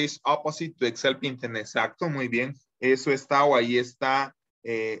 ajá, there is opposite to Excel Pinten, exacto, muy bien. Eso está o ahí está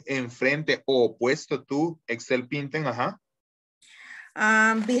enfrente o opuesto to Excel Pinten, ajá.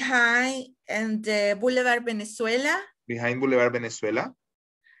 Behind the Boulevard Venezuela. Behind Boulevard Venezuela.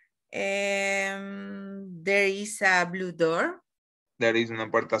 There is a blue door. There is una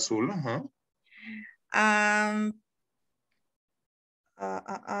puerta azul, ajá.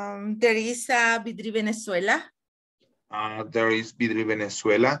 There is a Vidri Venezuela. There is Vidri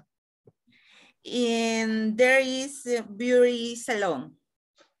Venezuela. And there is a beauty salon.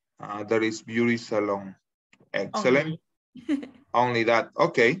 There is beauty salon. Excellent. Only that.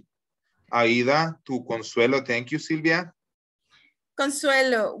 Okay. Aida, tu Consuelo. Thank you, Silvia.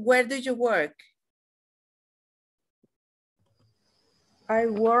 Consuelo, where do you work? I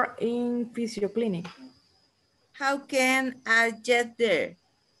work in physio clinic. How can I get there?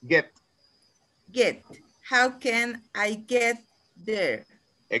 Get. How can I get there?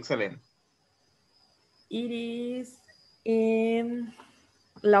 Excellent. It is in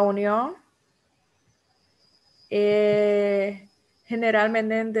La Unión, General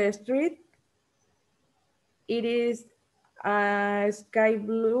Menendez Street. It is a sky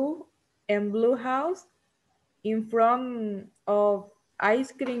blue and blue house in front of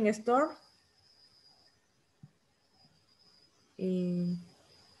ice cream store.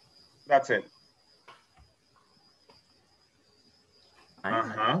 That's it.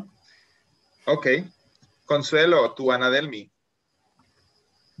 Ajá. Okay. Consuelo, tu Anadelmi.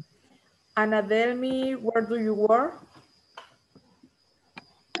 Anadelmi, where do you work?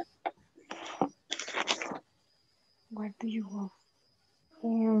 Where do you work?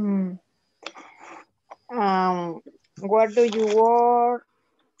 Where do you work?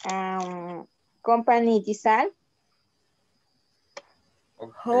 Company Gisal.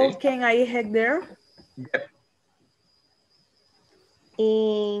 Okay. How can I head there? Get.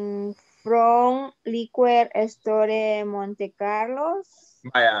 In from Liquor Store Monte Carlos.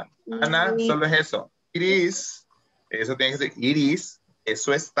 Vaya, Ana, solo es eso. It is, eso tiene que ser, it is,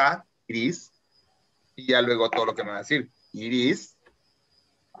 eso está, it is, y ya luego todo lo que me va a decir. It is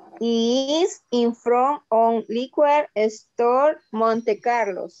in front on Liquor Store Monte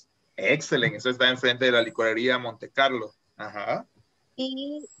Carlos. Excelente, eso está enfrente de la licorería Monte Carlo. Ajá.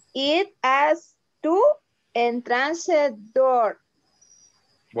 It has two entrance door.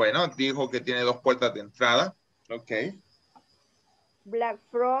 Bueno, dijo que tiene dos puertas de entrada. Ok. Black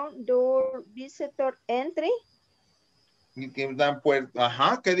front door visitor entry. Y que dan puerta.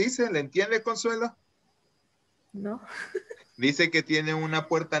 Ajá, ¿qué dice? ¿Le entiende, Consuelo? No. Dice que tiene una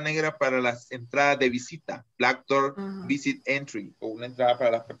puerta negra para las entradas de visita. Black door visit entry. O una entrada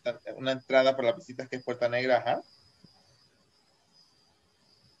para las visitas que es puerta negra. Ajá.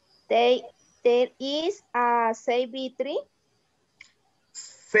 There is a ceiba tree.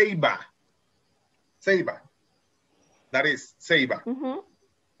 Ceiba. Ceiba. That is ceiba. Un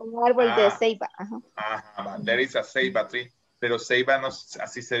árbol de ceiba. Ajá. There is a ceiba tree. Pero ceiba no,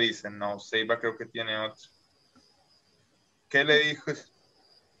 así se dice. No, ceiba creo que tiene otro. ¿Qué le dijo?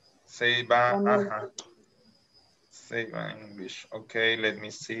 Ceiba. Ajá. Ceiba in English. Okay, let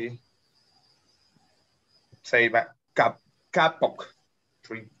me see. Ceiba. Kapok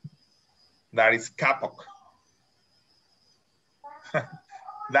tree. That is kapok.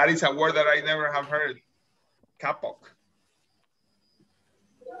 That is a word that I never have heard. Kapok.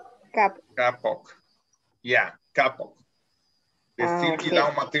 Kapok. Yeah, kapok. The silky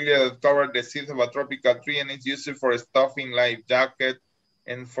down material that covers the seeds of a tropical tree and is used for stuffing life jacket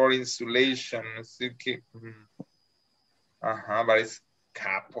and for insulation. Silky. But it's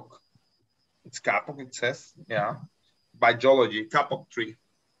kapok. It's kapok, it says. Yeah. Biology, kapok tree.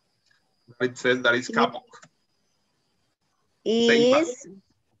 It says that it's kapok.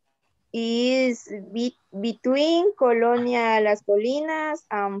 Is between Colonia Las Colinas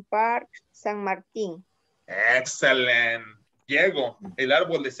and Park San Martín. Excellent. Llego. El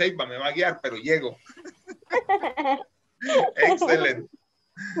árbol de ceiba me va a guiar, pero llego. Excelente.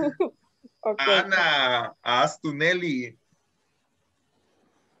 Okay. Ana, haz tu Nelly.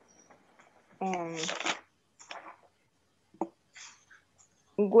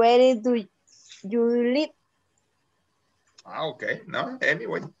 Where do you live? Okay. No,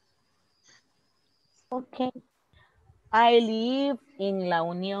 anyway. Okay. I live in La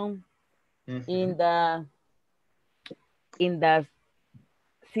Unión, in the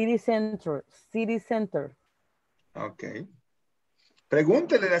city center. Okay.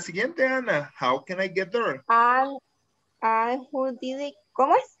 Pregúntele la siguiente, Ana. How can I get there? Who did it?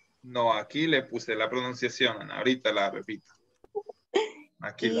 ¿Cómo es? No, aquí le puse la pronunciación, Ana. Ahorita la repito.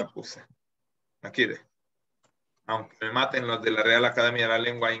 Aquí la puse. Aquí de. Aunque me maten los de la Real Academia de la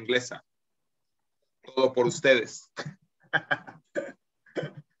Lengua Inglesa. Todo por ustedes.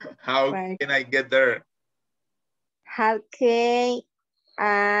 How can I get there? How can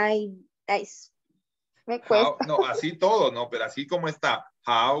me cuesta. No, así todo, no, pero así como está.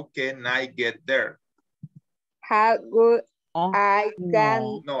 How can I get there? How good I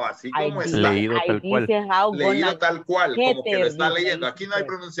can. No, así como está. Leído tal cual. Leído tal cual, como que lo está leyendo. Aquí no hay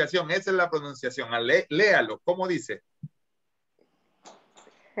pronunciación, esa es la pronunciación. Léalo, ¿cómo dice?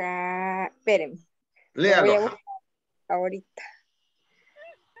 Espérenme. Léalo. Ahorita.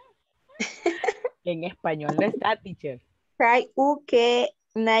 En español no está, teacher. How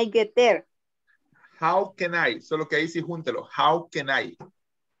can I get there? How can I? Solo que ahí sí júntelo. How can I?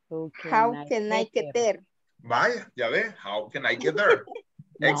 How can I get there? Vaya, ya ve. How can I get there?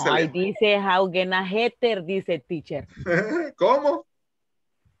 No, ahí dice how can I get there, dice teacher. ¿Cómo?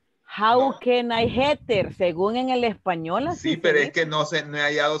 How can I get there? Según en el español. Así sí, pero es que no he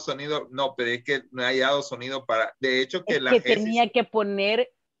hallado sonido. No, pero es que no he hallado sonido para. De hecho, que la que tenía que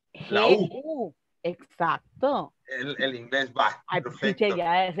poner la U. Exacto. El inglés va. Ay, teacher,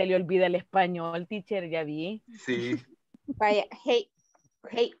 ya se le olvida el español, teacher, ya vi. Sí. Vaya, hey,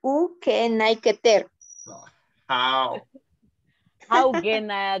 who can I get there? No. How? How can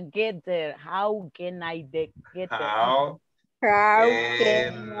I get there? How can I get there? How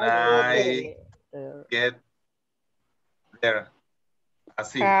can I get there?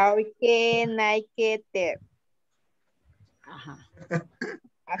 Así. How can I get there? Ajá.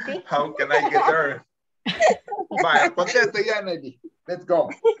 ¿Así? How can I get there? Vaya, conteste ya, Nelly. Let's go.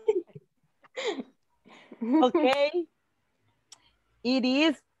 Okay. It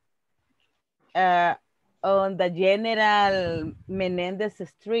is on the General Menendez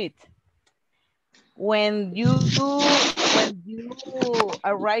Street. When you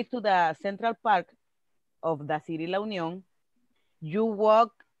arrive to the Central Park of the city La Unión, you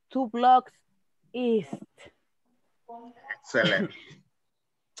walk 2 blocks east. Excellent.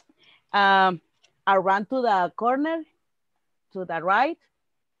 Around to the corner, to the right,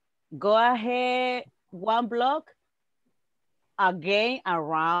 go ahead 1 block, again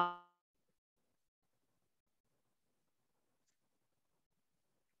around.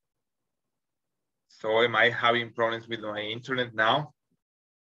 So am I having problems with my internet now?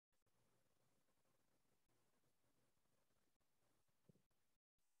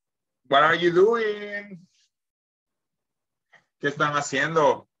 What are you doing? ¿Qué están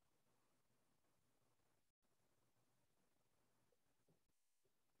haciendo?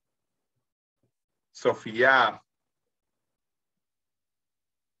 Sofía.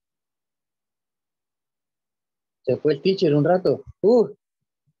 Se fue el teacher un rato.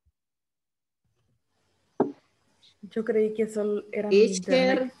 Yo creí que solo era mi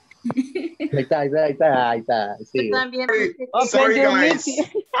Teacher. internet. Ahí está. Sí. Yo también Sorry, guys.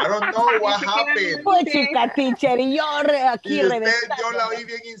 I don't know what happened. Pues chica, teacher, y yo aquí Y usted, reventando. yo la oí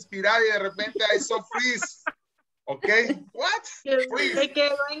bien inspirada y de repente I saw freeze. ¿Ok? What? Freeze. Se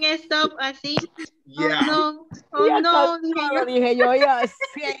quedó en stop así. Yeah. Oh no, dije yo, ya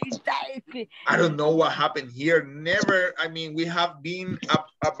I don't know what happened here. Never, I mean, we have been up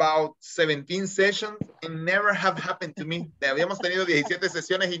about 17 sessions and never have happened to me. Habíamos tenido 17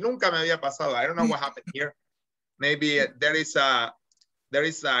 sesiones y nunca me había pasado. I don't know what happened here. Maybe there is a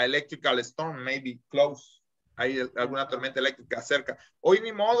electrical storm, maybe close. Hay alguna tormenta eléctrica cerca. Hoy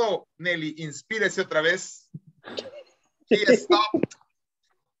ni modo, Nelly, inspírese otra vez. Sí, stop.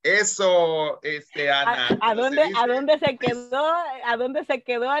 Eso, Ana. ¿A dónde se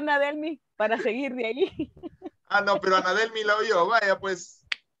quedó Ana Delmi para seguir de allí? Ah, no, pero Ana Delmi la oyó. Vaya, pues.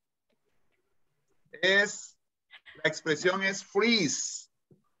 La expresión es freeze.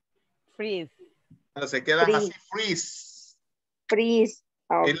 Freeze. Cuando se quedan Freeze. así, freeze. Freeze.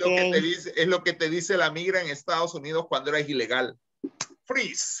 Okay. Es lo que te dice la migra en Estados Unidos cuando eres ilegal.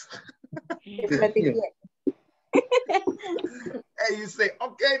 Freeze. And you say,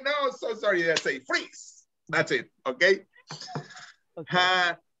 okay, no, so sorry. They say freeze. That's it. Okay.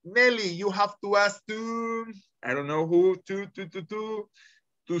 Nelly, you have to ask to, I don't know who, to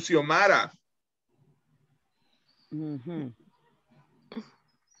Xiomara.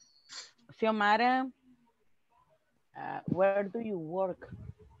 Xiomara, where do you work?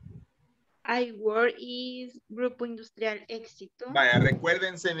 I work is Grupo Industrial Éxito. Vaya,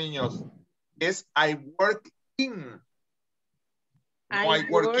 recuérdense, niños. Es I work in. No, I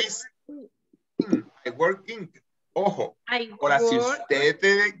work is in. I work in. Ojo. Ahora, si usted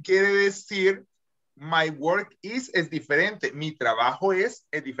quiere decir my work is, es diferente. Mi trabajo es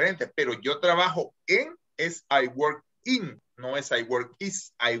diferente. Pero yo trabajo en, es I work in. No es I work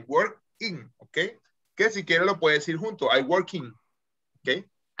is. I work in. ¿Ok? Que si quiere lo puede decir junto. I work in. ¿Ok?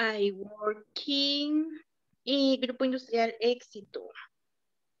 I working y Grupo Industrial Éxito.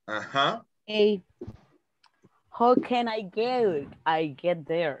 Ajá. Hey, how can I get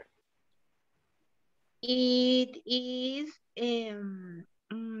there? It is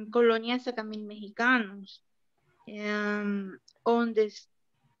Colonia Sacamil Mexicanos. On the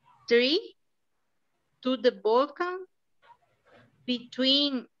street to the Balkan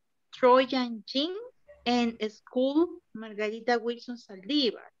between Trojan Chin and School Margarita Wilson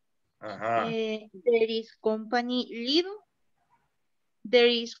Saldívar. There is company Lido. There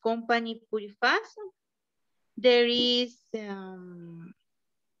is company Purifaso. There is de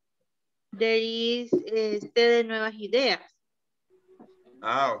Nuevas Ideas.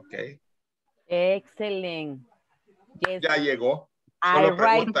 Ah, ok. Excelente. Yes. Ya llegó. I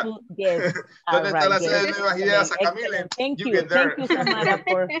write to, yes. ¿Dónde está la sede de yes. Nuevas Ideas, Camila? Thank you, Samara,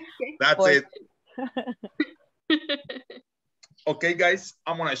 for That's it. Okay, guys,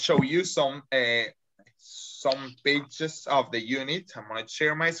 I'm gonna show you some pages of the unit. I'm gonna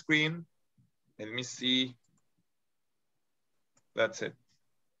share my screen. Let me see. That's it.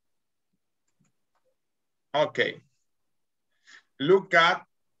 Okay. Look at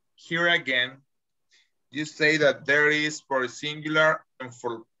here again. You say that there is for singular and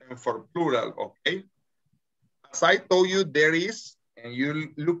for plural, okay? As I told you, there is, and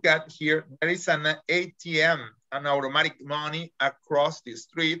you look at here, there is an ATM, an automatic money across the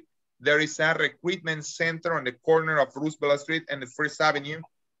street. There is a recruitment center on the corner of Roosevelt Street and the First Avenue.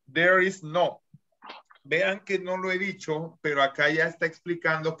 There is no. Vean que no lo he dicho, pero acá ya está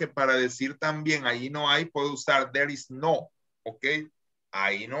explicando que para decir también ahí no hay, puedo usar there is no, ¿ok?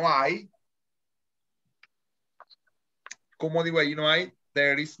 Ahí no hay. ¿Cómo digo ahí no hay?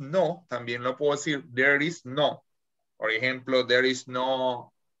 There is no, también lo puedo decir there is no. Por ejemplo, there is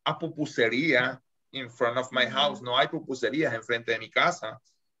no a pupusería in front of my house. No hay pupuserías enfrente de mi casa.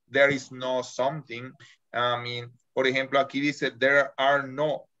 There is no something. I mean, por ejemplo, aquí dice there are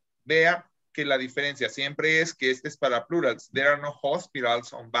no. Vea que la diferencia siempre es que este es para plurals. There are no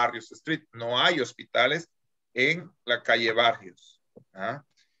hospitals on Barrios Street. No hay hospitales en la calle Barrios. ¿Ah?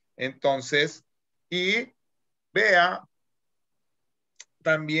 Entonces, y vea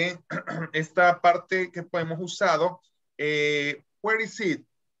también esta parte que hemos usado. Where is it?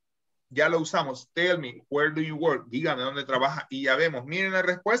 Ya lo usamos. Tell me, where do you work? Dígame dónde trabaja. Y ya vemos. Miren la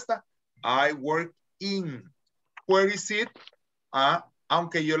respuesta. I work in. Where is it?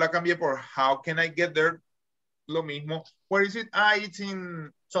 aunque yo la cambié por how can I get there, lo mismo. Where is it? It's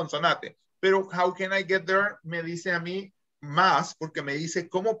in Sonsonate. Pero how can I get there me dice a mí más porque me dice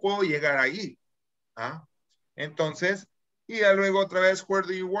cómo puedo llegar ahí. Entonces, y ya luego otra vez, where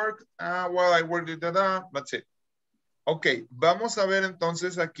do you work? Well, I work, that's it. Ok, vamos a ver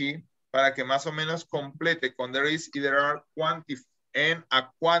entonces aquí para que más o menos complete con there is y there are and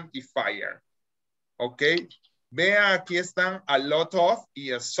a quantifier. Ok, vea aquí están a lot of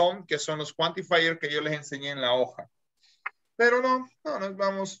y a some que son los quantifiers que yo les enseñé en la hoja. Pero no nos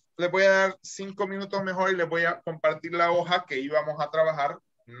vamos, les voy a dar 5 minutos mejor y les voy a compartir la hoja que íbamos a trabajar.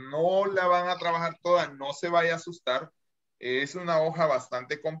 No la van a trabajar toda, no se vaya a asustar. Es una hoja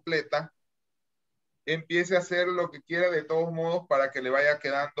bastante completa. Empiece a hacer lo que quiera de todos modos para que le vaya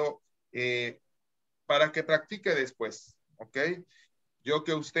quedando, para que practique después, ¿ok? Yo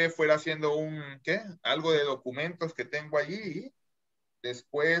que usted fuera haciendo algo de documentos que tengo allí,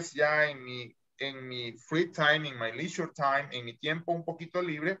 después ya en mi free time, en mi leisure time, en mi tiempo un poquito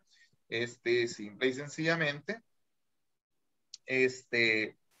libre, simple y sencillamente,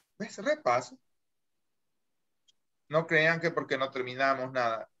 pues repaso. No crean que porque no terminamos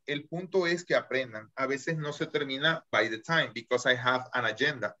nada. El punto es que aprendan. A veces no se termina by the time, because I have an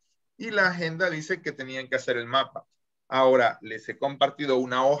agenda. Y la agenda dice que tenían que hacer el mapa. Ahora, les he compartido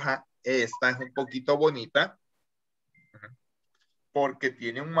una hoja. Esta es un poquito bonita. Porque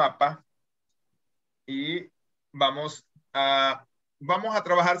tiene un mapa. Y vamos a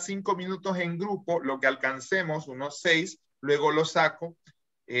trabajar 5 minutos en grupo. Lo que alcancemos, unos 6. Luego lo saco.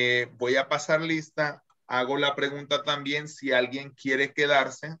 Voy a pasar lista. Hago la pregunta también si alguien quiere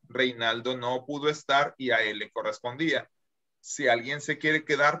quedarse. Reinaldo no pudo estar y a él le correspondía. Si alguien se quiere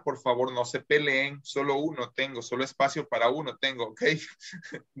quedar, por favor no se peleen. Solo espacio para uno tengo, ¿ok?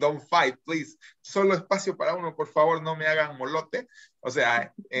 Don't fight, please. Solo espacio para uno, por favor, no me hagan molote. O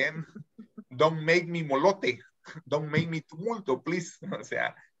sea, don't make me molote. Don't make me tumulto, please. O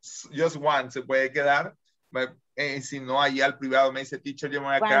sea, just one se puede quedar. Si no, allá al privado me dice, teacher, yo me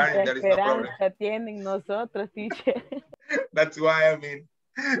voy a quedar. ¿Cuánta esperanza tienen nosotros, teacher? That's why,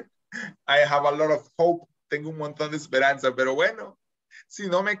 I have a lot of hope. Tengo un montón de esperanza, pero bueno, si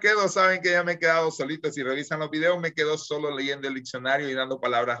no me quedo, saben que ya me he quedado solito. Si revisan los videos, me quedo solo leyendo el diccionario y dando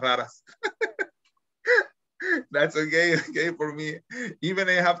palabras raras. That's okay for me. Even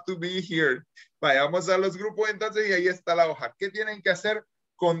I have to be here. Vamos a los grupos entonces y ahí está la hoja. ¿Qué tienen que hacer?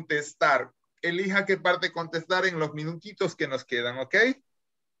 Contestar. Elija qué parte contestar en los minutitos que nos quedan, ¿ok?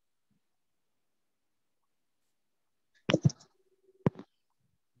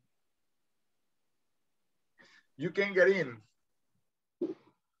 You can get in.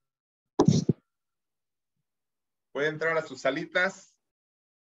 Puede entrar a sus salitas.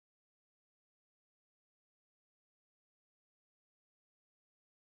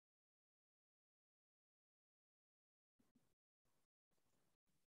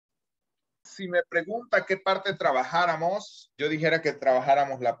 Si me pregunta qué parte trabajáramos, yo dijera que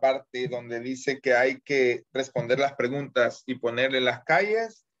trabajáramos la parte donde dice que hay que responder las preguntas y ponerle las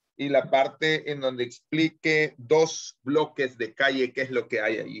calles, y la parte en donde explique 2 bloques de calle, qué es lo que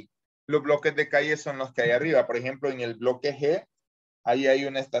hay allí. Los bloques de calle son los que hay arriba. Por ejemplo, en el bloque G, ahí hay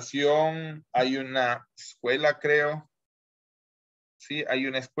una estación, hay una escuela, creo. Sí, hay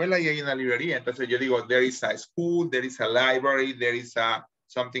una escuela y hay una librería. Entonces yo digo, there is a school, there is a library, there is a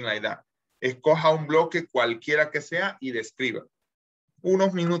something like that. Escoja un bloque cualquiera que sea y describa.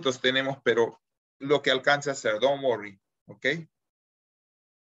 Unos minutos tenemos, pero lo que alcance a hacer, don't worry, ¿ok?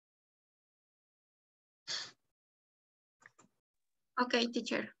 Ok,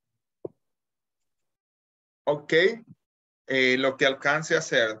 teacher. Ok, lo que alcance a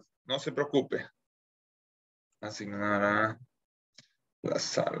hacer, no se preocupe. Asignar a la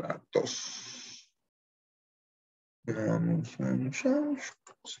sala 2.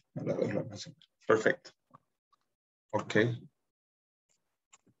 Perfecto. Ok.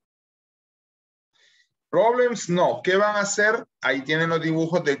 Problems, no. ¿Qué van a hacer? Ahí tienen los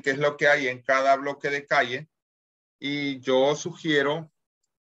dibujos de qué es lo que hay en cada bloque de calle. Y yo sugiero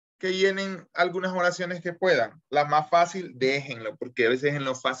que llenen algunas oraciones que puedan. La más fácil, déjenlo, porque a veces en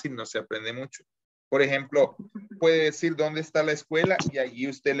lo fácil no se aprende mucho. Por ejemplo, puede decir dónde está la escuela y allí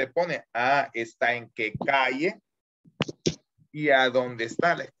usted le pone, está en qué calle y a dónde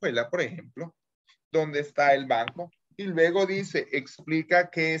está la escuela, por ejemplo, dónde está el banco. Y luego dice,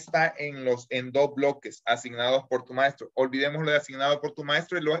 explica que está en 2 bloques asignados por tu maestro. Olvidemos lo de asignado por tu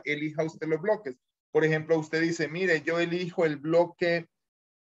maestro y elija usted los bloques. Por ejemplo, usted dice, mire, yo elijo el bloque,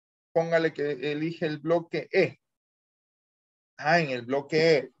 póngale que elige el bloque E. En el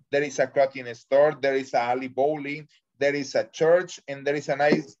bloque E, there is a clothing store, there is a alley bowling, There is a church and there is an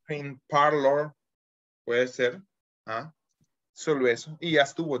ice cream parlor. Puede ser. ¿Ah? Solo eso. Y ya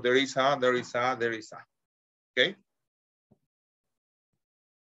estuvo. There is a, there is a, there is a. ¿Ok?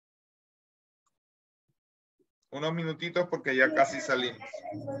 Unos minutitos porque ya casi salimos.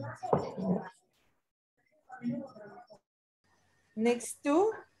 Next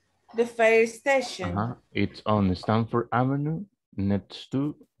to the fire station. It's on Stanford Avenue next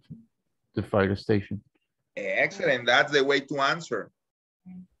to the fire station. Excellent. That's the way to answer.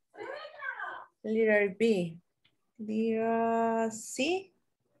 Letter B. Letter C.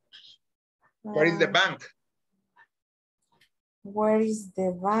 Where is the bank? Where is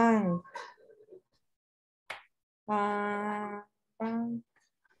the bank? Bank.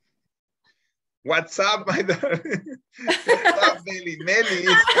 What's up, my darling? What's up, Nelly? Nelly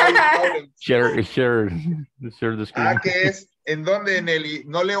is share the screen. ¿Qué es? ¿En dónde, Nelly?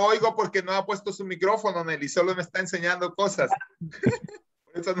 No le oigo porque no ha puesto su micrófono, Nelly. Solo me está enseñando cosas.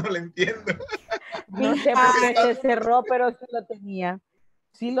 Por eso no le entiendo. No sé por qué se cerró, pero sí lo tenía.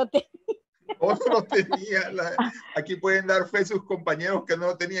 Sí lo tenía. Otro tenía. Aquí pueden dar fe sus compañeros que no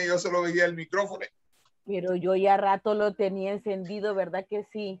lo tenía. Yo solo veía el micrófono. Pero yo ya rato lo tenía encendido, ¿verdad que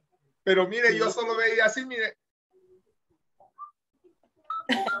sí? Pero mire, sí. Yo solo veía así, mire.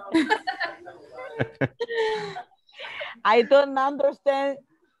 I don't understand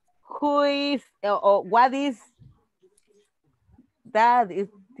who is or what is that is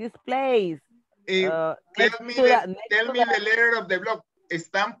this place. Tell me the letter of the block.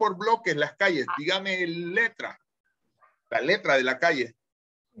 Están por bloques las calles. Dígame letra. La letra de la calle.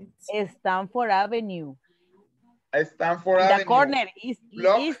 Stanford Avenue. Stanford Avenue. The corner is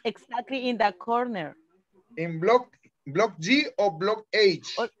exactly in the corner. In block G or block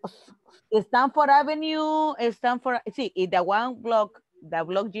H? Stanford Avenue, sí, y the one block, the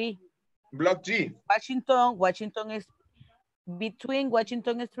block G. Block G. Washington is between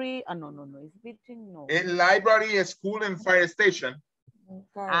Washington Street. No, it's between, no. In library, school, and fire station.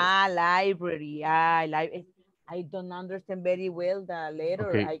 Okay. Library. I don't understand very well the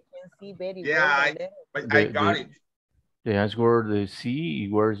letter. Okay. I can see very well the letter. But I got it. They ask where the C,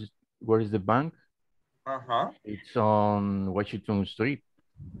 where is the bank? It's on Washington Street.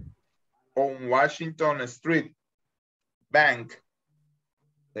 On Washington Street. Bank.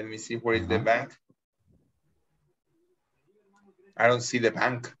 Let me see where is the bank. I don't see the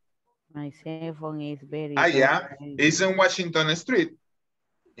bank. My cell phone is very yeah. It's on Washington Street.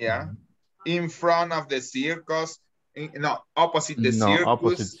 Yeah. In front of the circus. Opposite the circus.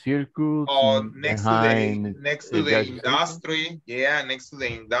 Opposite circus. Or next to the industry. Yeah, next to the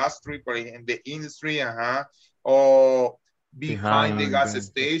industry, the industry, or behind the gas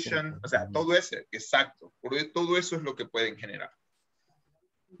station. O sea, todo eso, exacto. Todo eso es lo que pueden generar.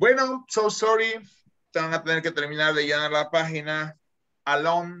 Bueno, so sorry. Van a tener que terminar de llenar la página.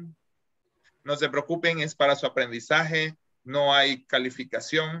 Alone. No se preocupen, es para su aprendizaje. No hay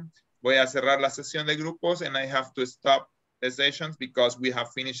calificación. Voy a cerrar la sesión de grupos and I have to stop the sessions because we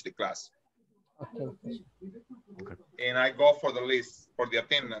have finished the class. Okay. And I go for the list, for the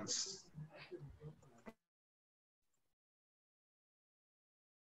attendance.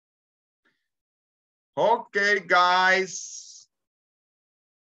 Okay, guys.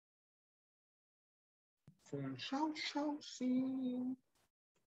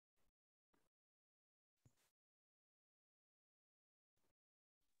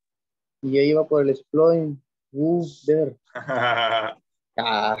 Y yo iba por el exploring. Ver.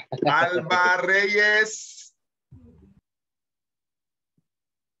 Alba Reyes.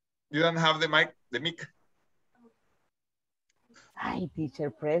 You don't have the mic. Hi, teacher,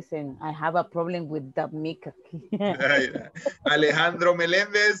 present. I have a problem with the mic. Alejandro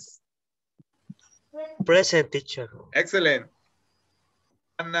Meléndez. Present, teacher. Excellent.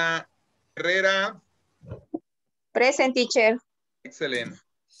 Ana Herrera. Present, teacher. Excellent.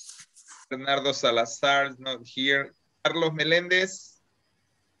 Bernardo Salazar is not here. Carlos Meléndez.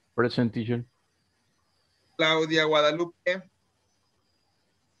 Present, teacher. Claudia Guadalupe.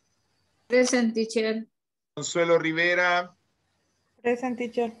 Present, teacher. Consuelo Rivera. Present,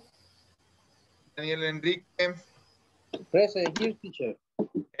 teacher. Daniel Enrique. Present, here, teacher.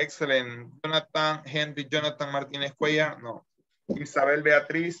 Excellent. Jonathan Martínez Cuellar, no. Isabel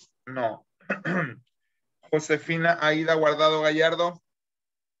Beatriz, no. Josefina Aida Guardado Gallardo.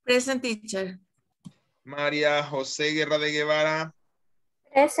 Present, teacher. María José Guerra de Guevara.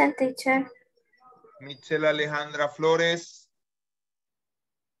 Present, teacher. Michelle Alejandra Flores.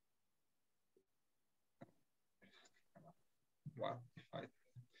 Wow.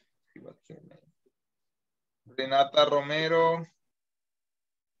 Renata Romero.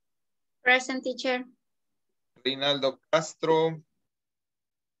 Present, teacher. Reinaldo Castro,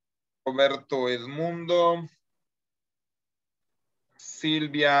 Roberto Edmundo,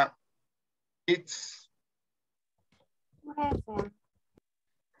 Silvia Itz,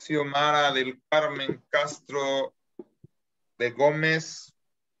 Xiomara del Carmen Castro de Gómez.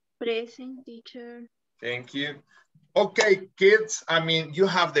 Present, teacher. Thank you. Okay, kids, I mean, you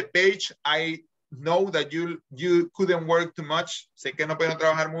have the page. I know that you couldn't work too much. Sé que no pueden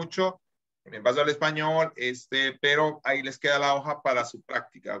trabajar mucho. Me paso al español, pero ahí les queda la hoja para su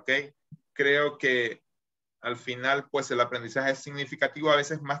práctica, ¿ok? Creo que al final, pues el aprendizaje es significativo a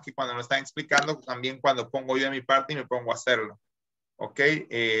veces más que cuando lo están explicando, también cuando pongo yo de mi parte y me pongo a hacerlo, ¿ok?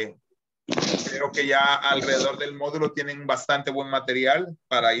 Creo que ya alrededor del módulo tienen bastante buen material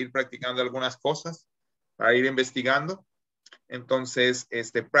para ir practicando algunas cosas, para ir investigando. Entonces,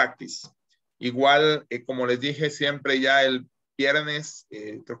 practice. Igual, como les dije, siempre ya el viernes,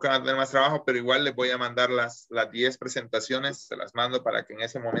 creo que van a tener más trabajo, pero igual les voy a mandar las 10 presentaciones, se las mando para que en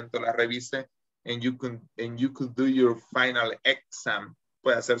ese momento las revise and you could do your final exam.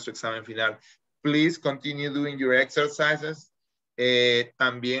 Puede hacer su examen final. Please continue doing your exercises.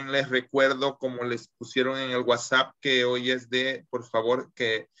 También les recuerdo, como les pusieron en el WhatsApp, que hoy es por favor,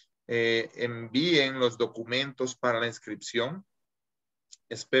 que envíen los documentos para la inscripción.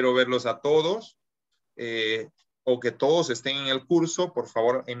 Espero verlos a todos. O que todos estén en el curso, por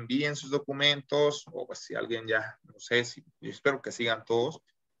favor envíen sus documentos, o pues, si alguien ya, no sé, yo espero que sigan todos,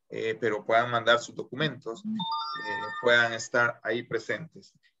 pero puedan mandar sus documentos, puedan estar ahí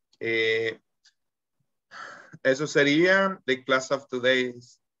presentes. Eso sería the class of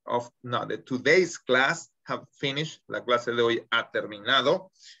today's, the today's class have finished. La clase de hoy ha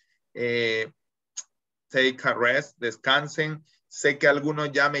terminado. Take a rest, descansen. Sé que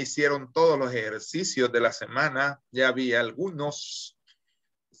algunos ya me hicieron todos los ejercicios de la semana. Ya vi algunos.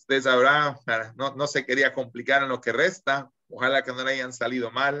 Ustedes sabrán, no se quería complicar en lo que resta. Ojalá que no le hayan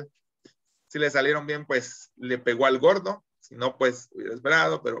salido mal. Si le salieron bien, pues le pegó al gordo. Si no, pues hubiera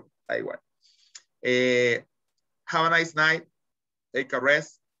esperado, pero da igual. Have a nice night. Take a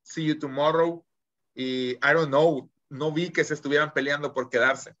rest. See you tomorrow. Y I don't know, no vi que se estuvieran peleando por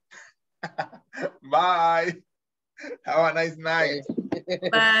quedarse. Bye. Have a nice night. Bye.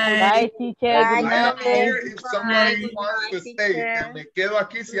 Bye, teacher. Bye. Good I am here night. if somebody wants to stay. Me quedo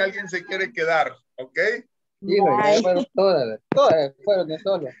aquí si alguien se quiere quedar. ¿Ok? Sí, ya fueron todas fueron de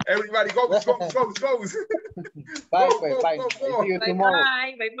solas. Everybody go. Bye, go, bye. Go. See you tomorrow.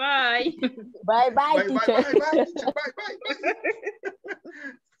 Bye. Bye, teacher. Bye, teacher. Bye.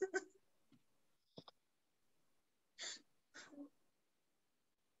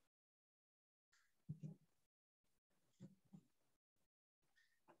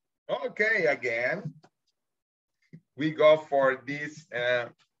 Okay, again, we go for this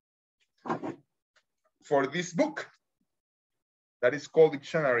book that is called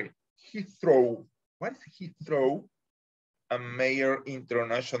Dictionary. Heathrow. What is Heathrow? A major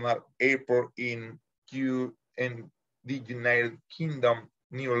international airport in the United Kingdom,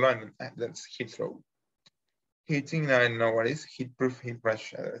 New London. That's Heathrow. Heating, I know what is heat-proof, heat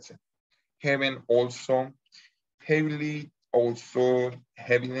pressure. That's it. Heaven also, heavily. Also,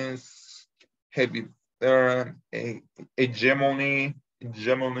 heaviness, heavy, hegemony,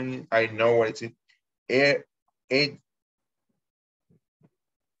 I know what it is.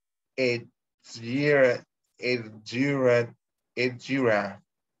 Ejira.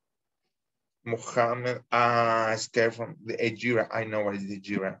 Muhammad, scared from the Ejira. I know what is the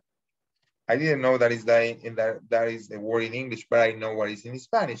Ejira. I didn't know that is that is the word in English, but I know what is in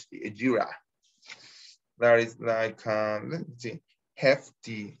Spanish, the Ejira. That is like, let's see,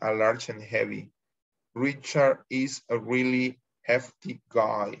 hefty, a large and heavy. Richard is a really hefty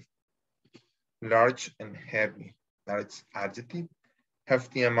guy. Large and heavy. That's adjective.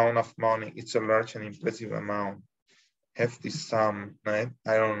 Hefty amount of money. It's a large and impressive amount. Hefty sum. Right?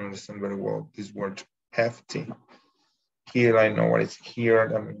 I don't understand very well this word. Hefty. Here I know what it's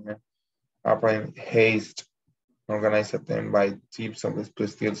here. I mean, apparent haste. Organize them by tips of this to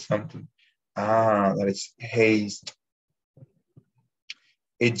steal something. That is haste.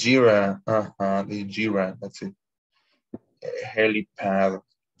 Ejira, the Ejira, that's it. Helipad,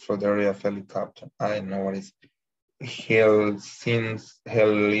 for the area of helicopter. I know what is. Helistine,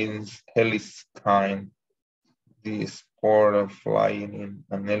 the sport of flying in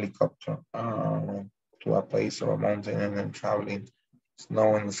an helicopter to a place or a mountain and then traveling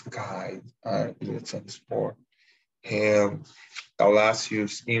snow in the sky. It's a sport.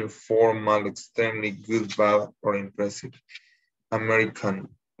 Alassius, informal, extremely good, bad, or impressive. American,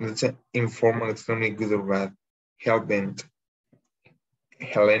 let's say informal, extremely good or bad. Hellbent,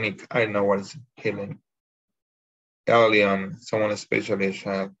 Hellenic, I know what is Hellenic. Alien, someone especially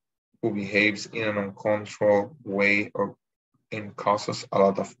who behaves in an uncontrolled way or and causes a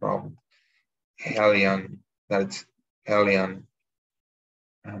lot of problems. Alien, that's alien.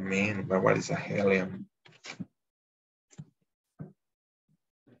 I mean, but what is a alien?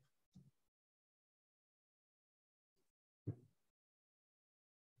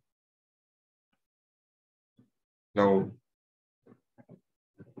 No.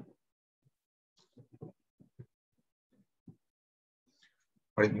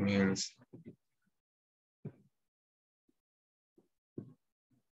 What it means.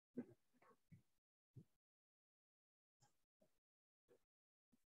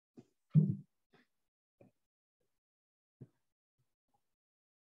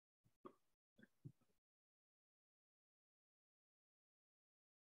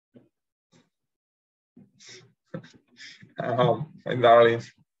 My darling,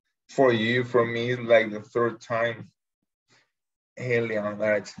 for you, for me, it's like the third time. Alien,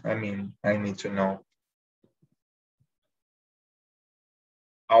 that, I mean, I need to know.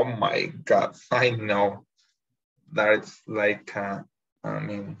 Oh my God, I know. That's like, I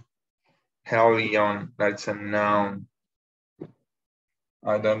mean, alien, that's a noun.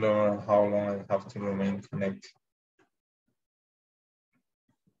 I don't know how long I have to remain connected.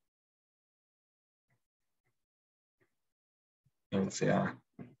 It's, yeah.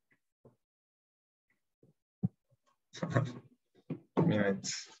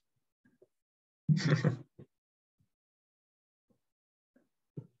 Minutes.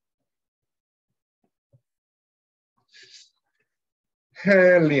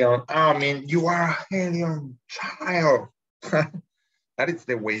 Alien, I mean, you are a alien child. That is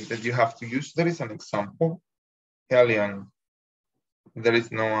the way that you have to use. There is an example. Alien. There is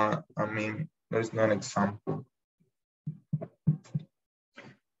no, I mean, there is no example.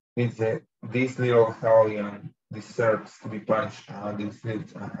 This little alien deserves to be punished.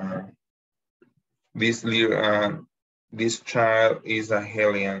 This child is a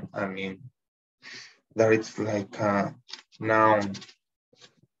alien. I mean, that it's like a noun.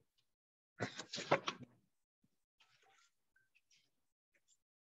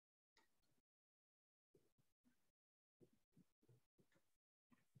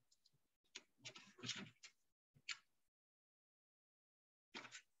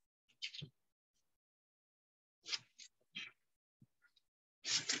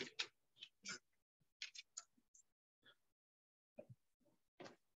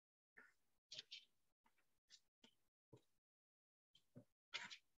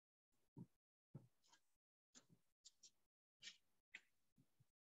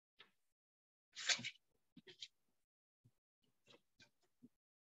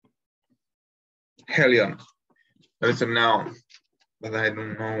 Alien. That is a noun, but I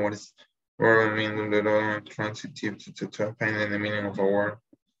don't know what is. Or I mean, the transitive to append the meaning of a word.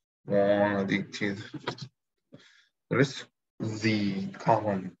 One addicted. There is the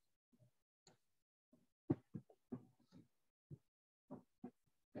column.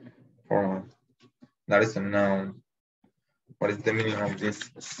 For that is a noun. What is the meaning of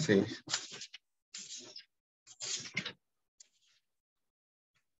this? Let's see.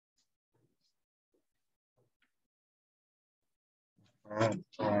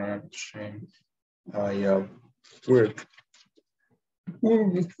 Work.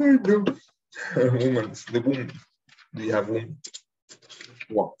 Woman's the womb. Do you have womb?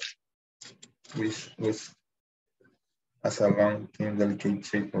 What? With as a long, thin, delicate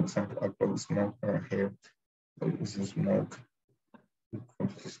shape, for example, alcohol, smoke, or hair. This is smoke.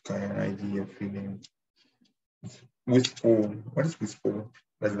 This kind of idea, feeling. Wistful. What is wistful?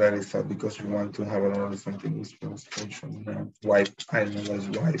 That's very sad because you want to have another something wistful station. No. Wife. I know that's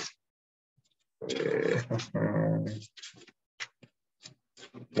wife.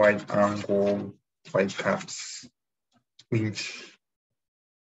 White angle, white caps, winch,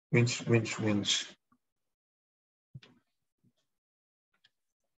 winch, winch, winch,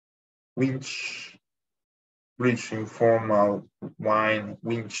 winch, rich, informal, wine,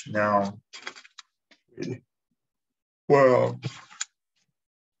 winch now. Well,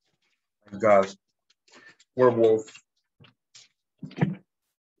 my God, werewolf.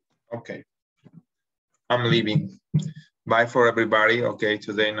 Okay, I'm leaving. Bye for everybody. Okay,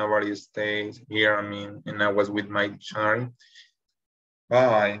 today nobody stays here. I mean, and I was with my dictionary.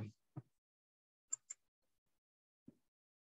 Bye.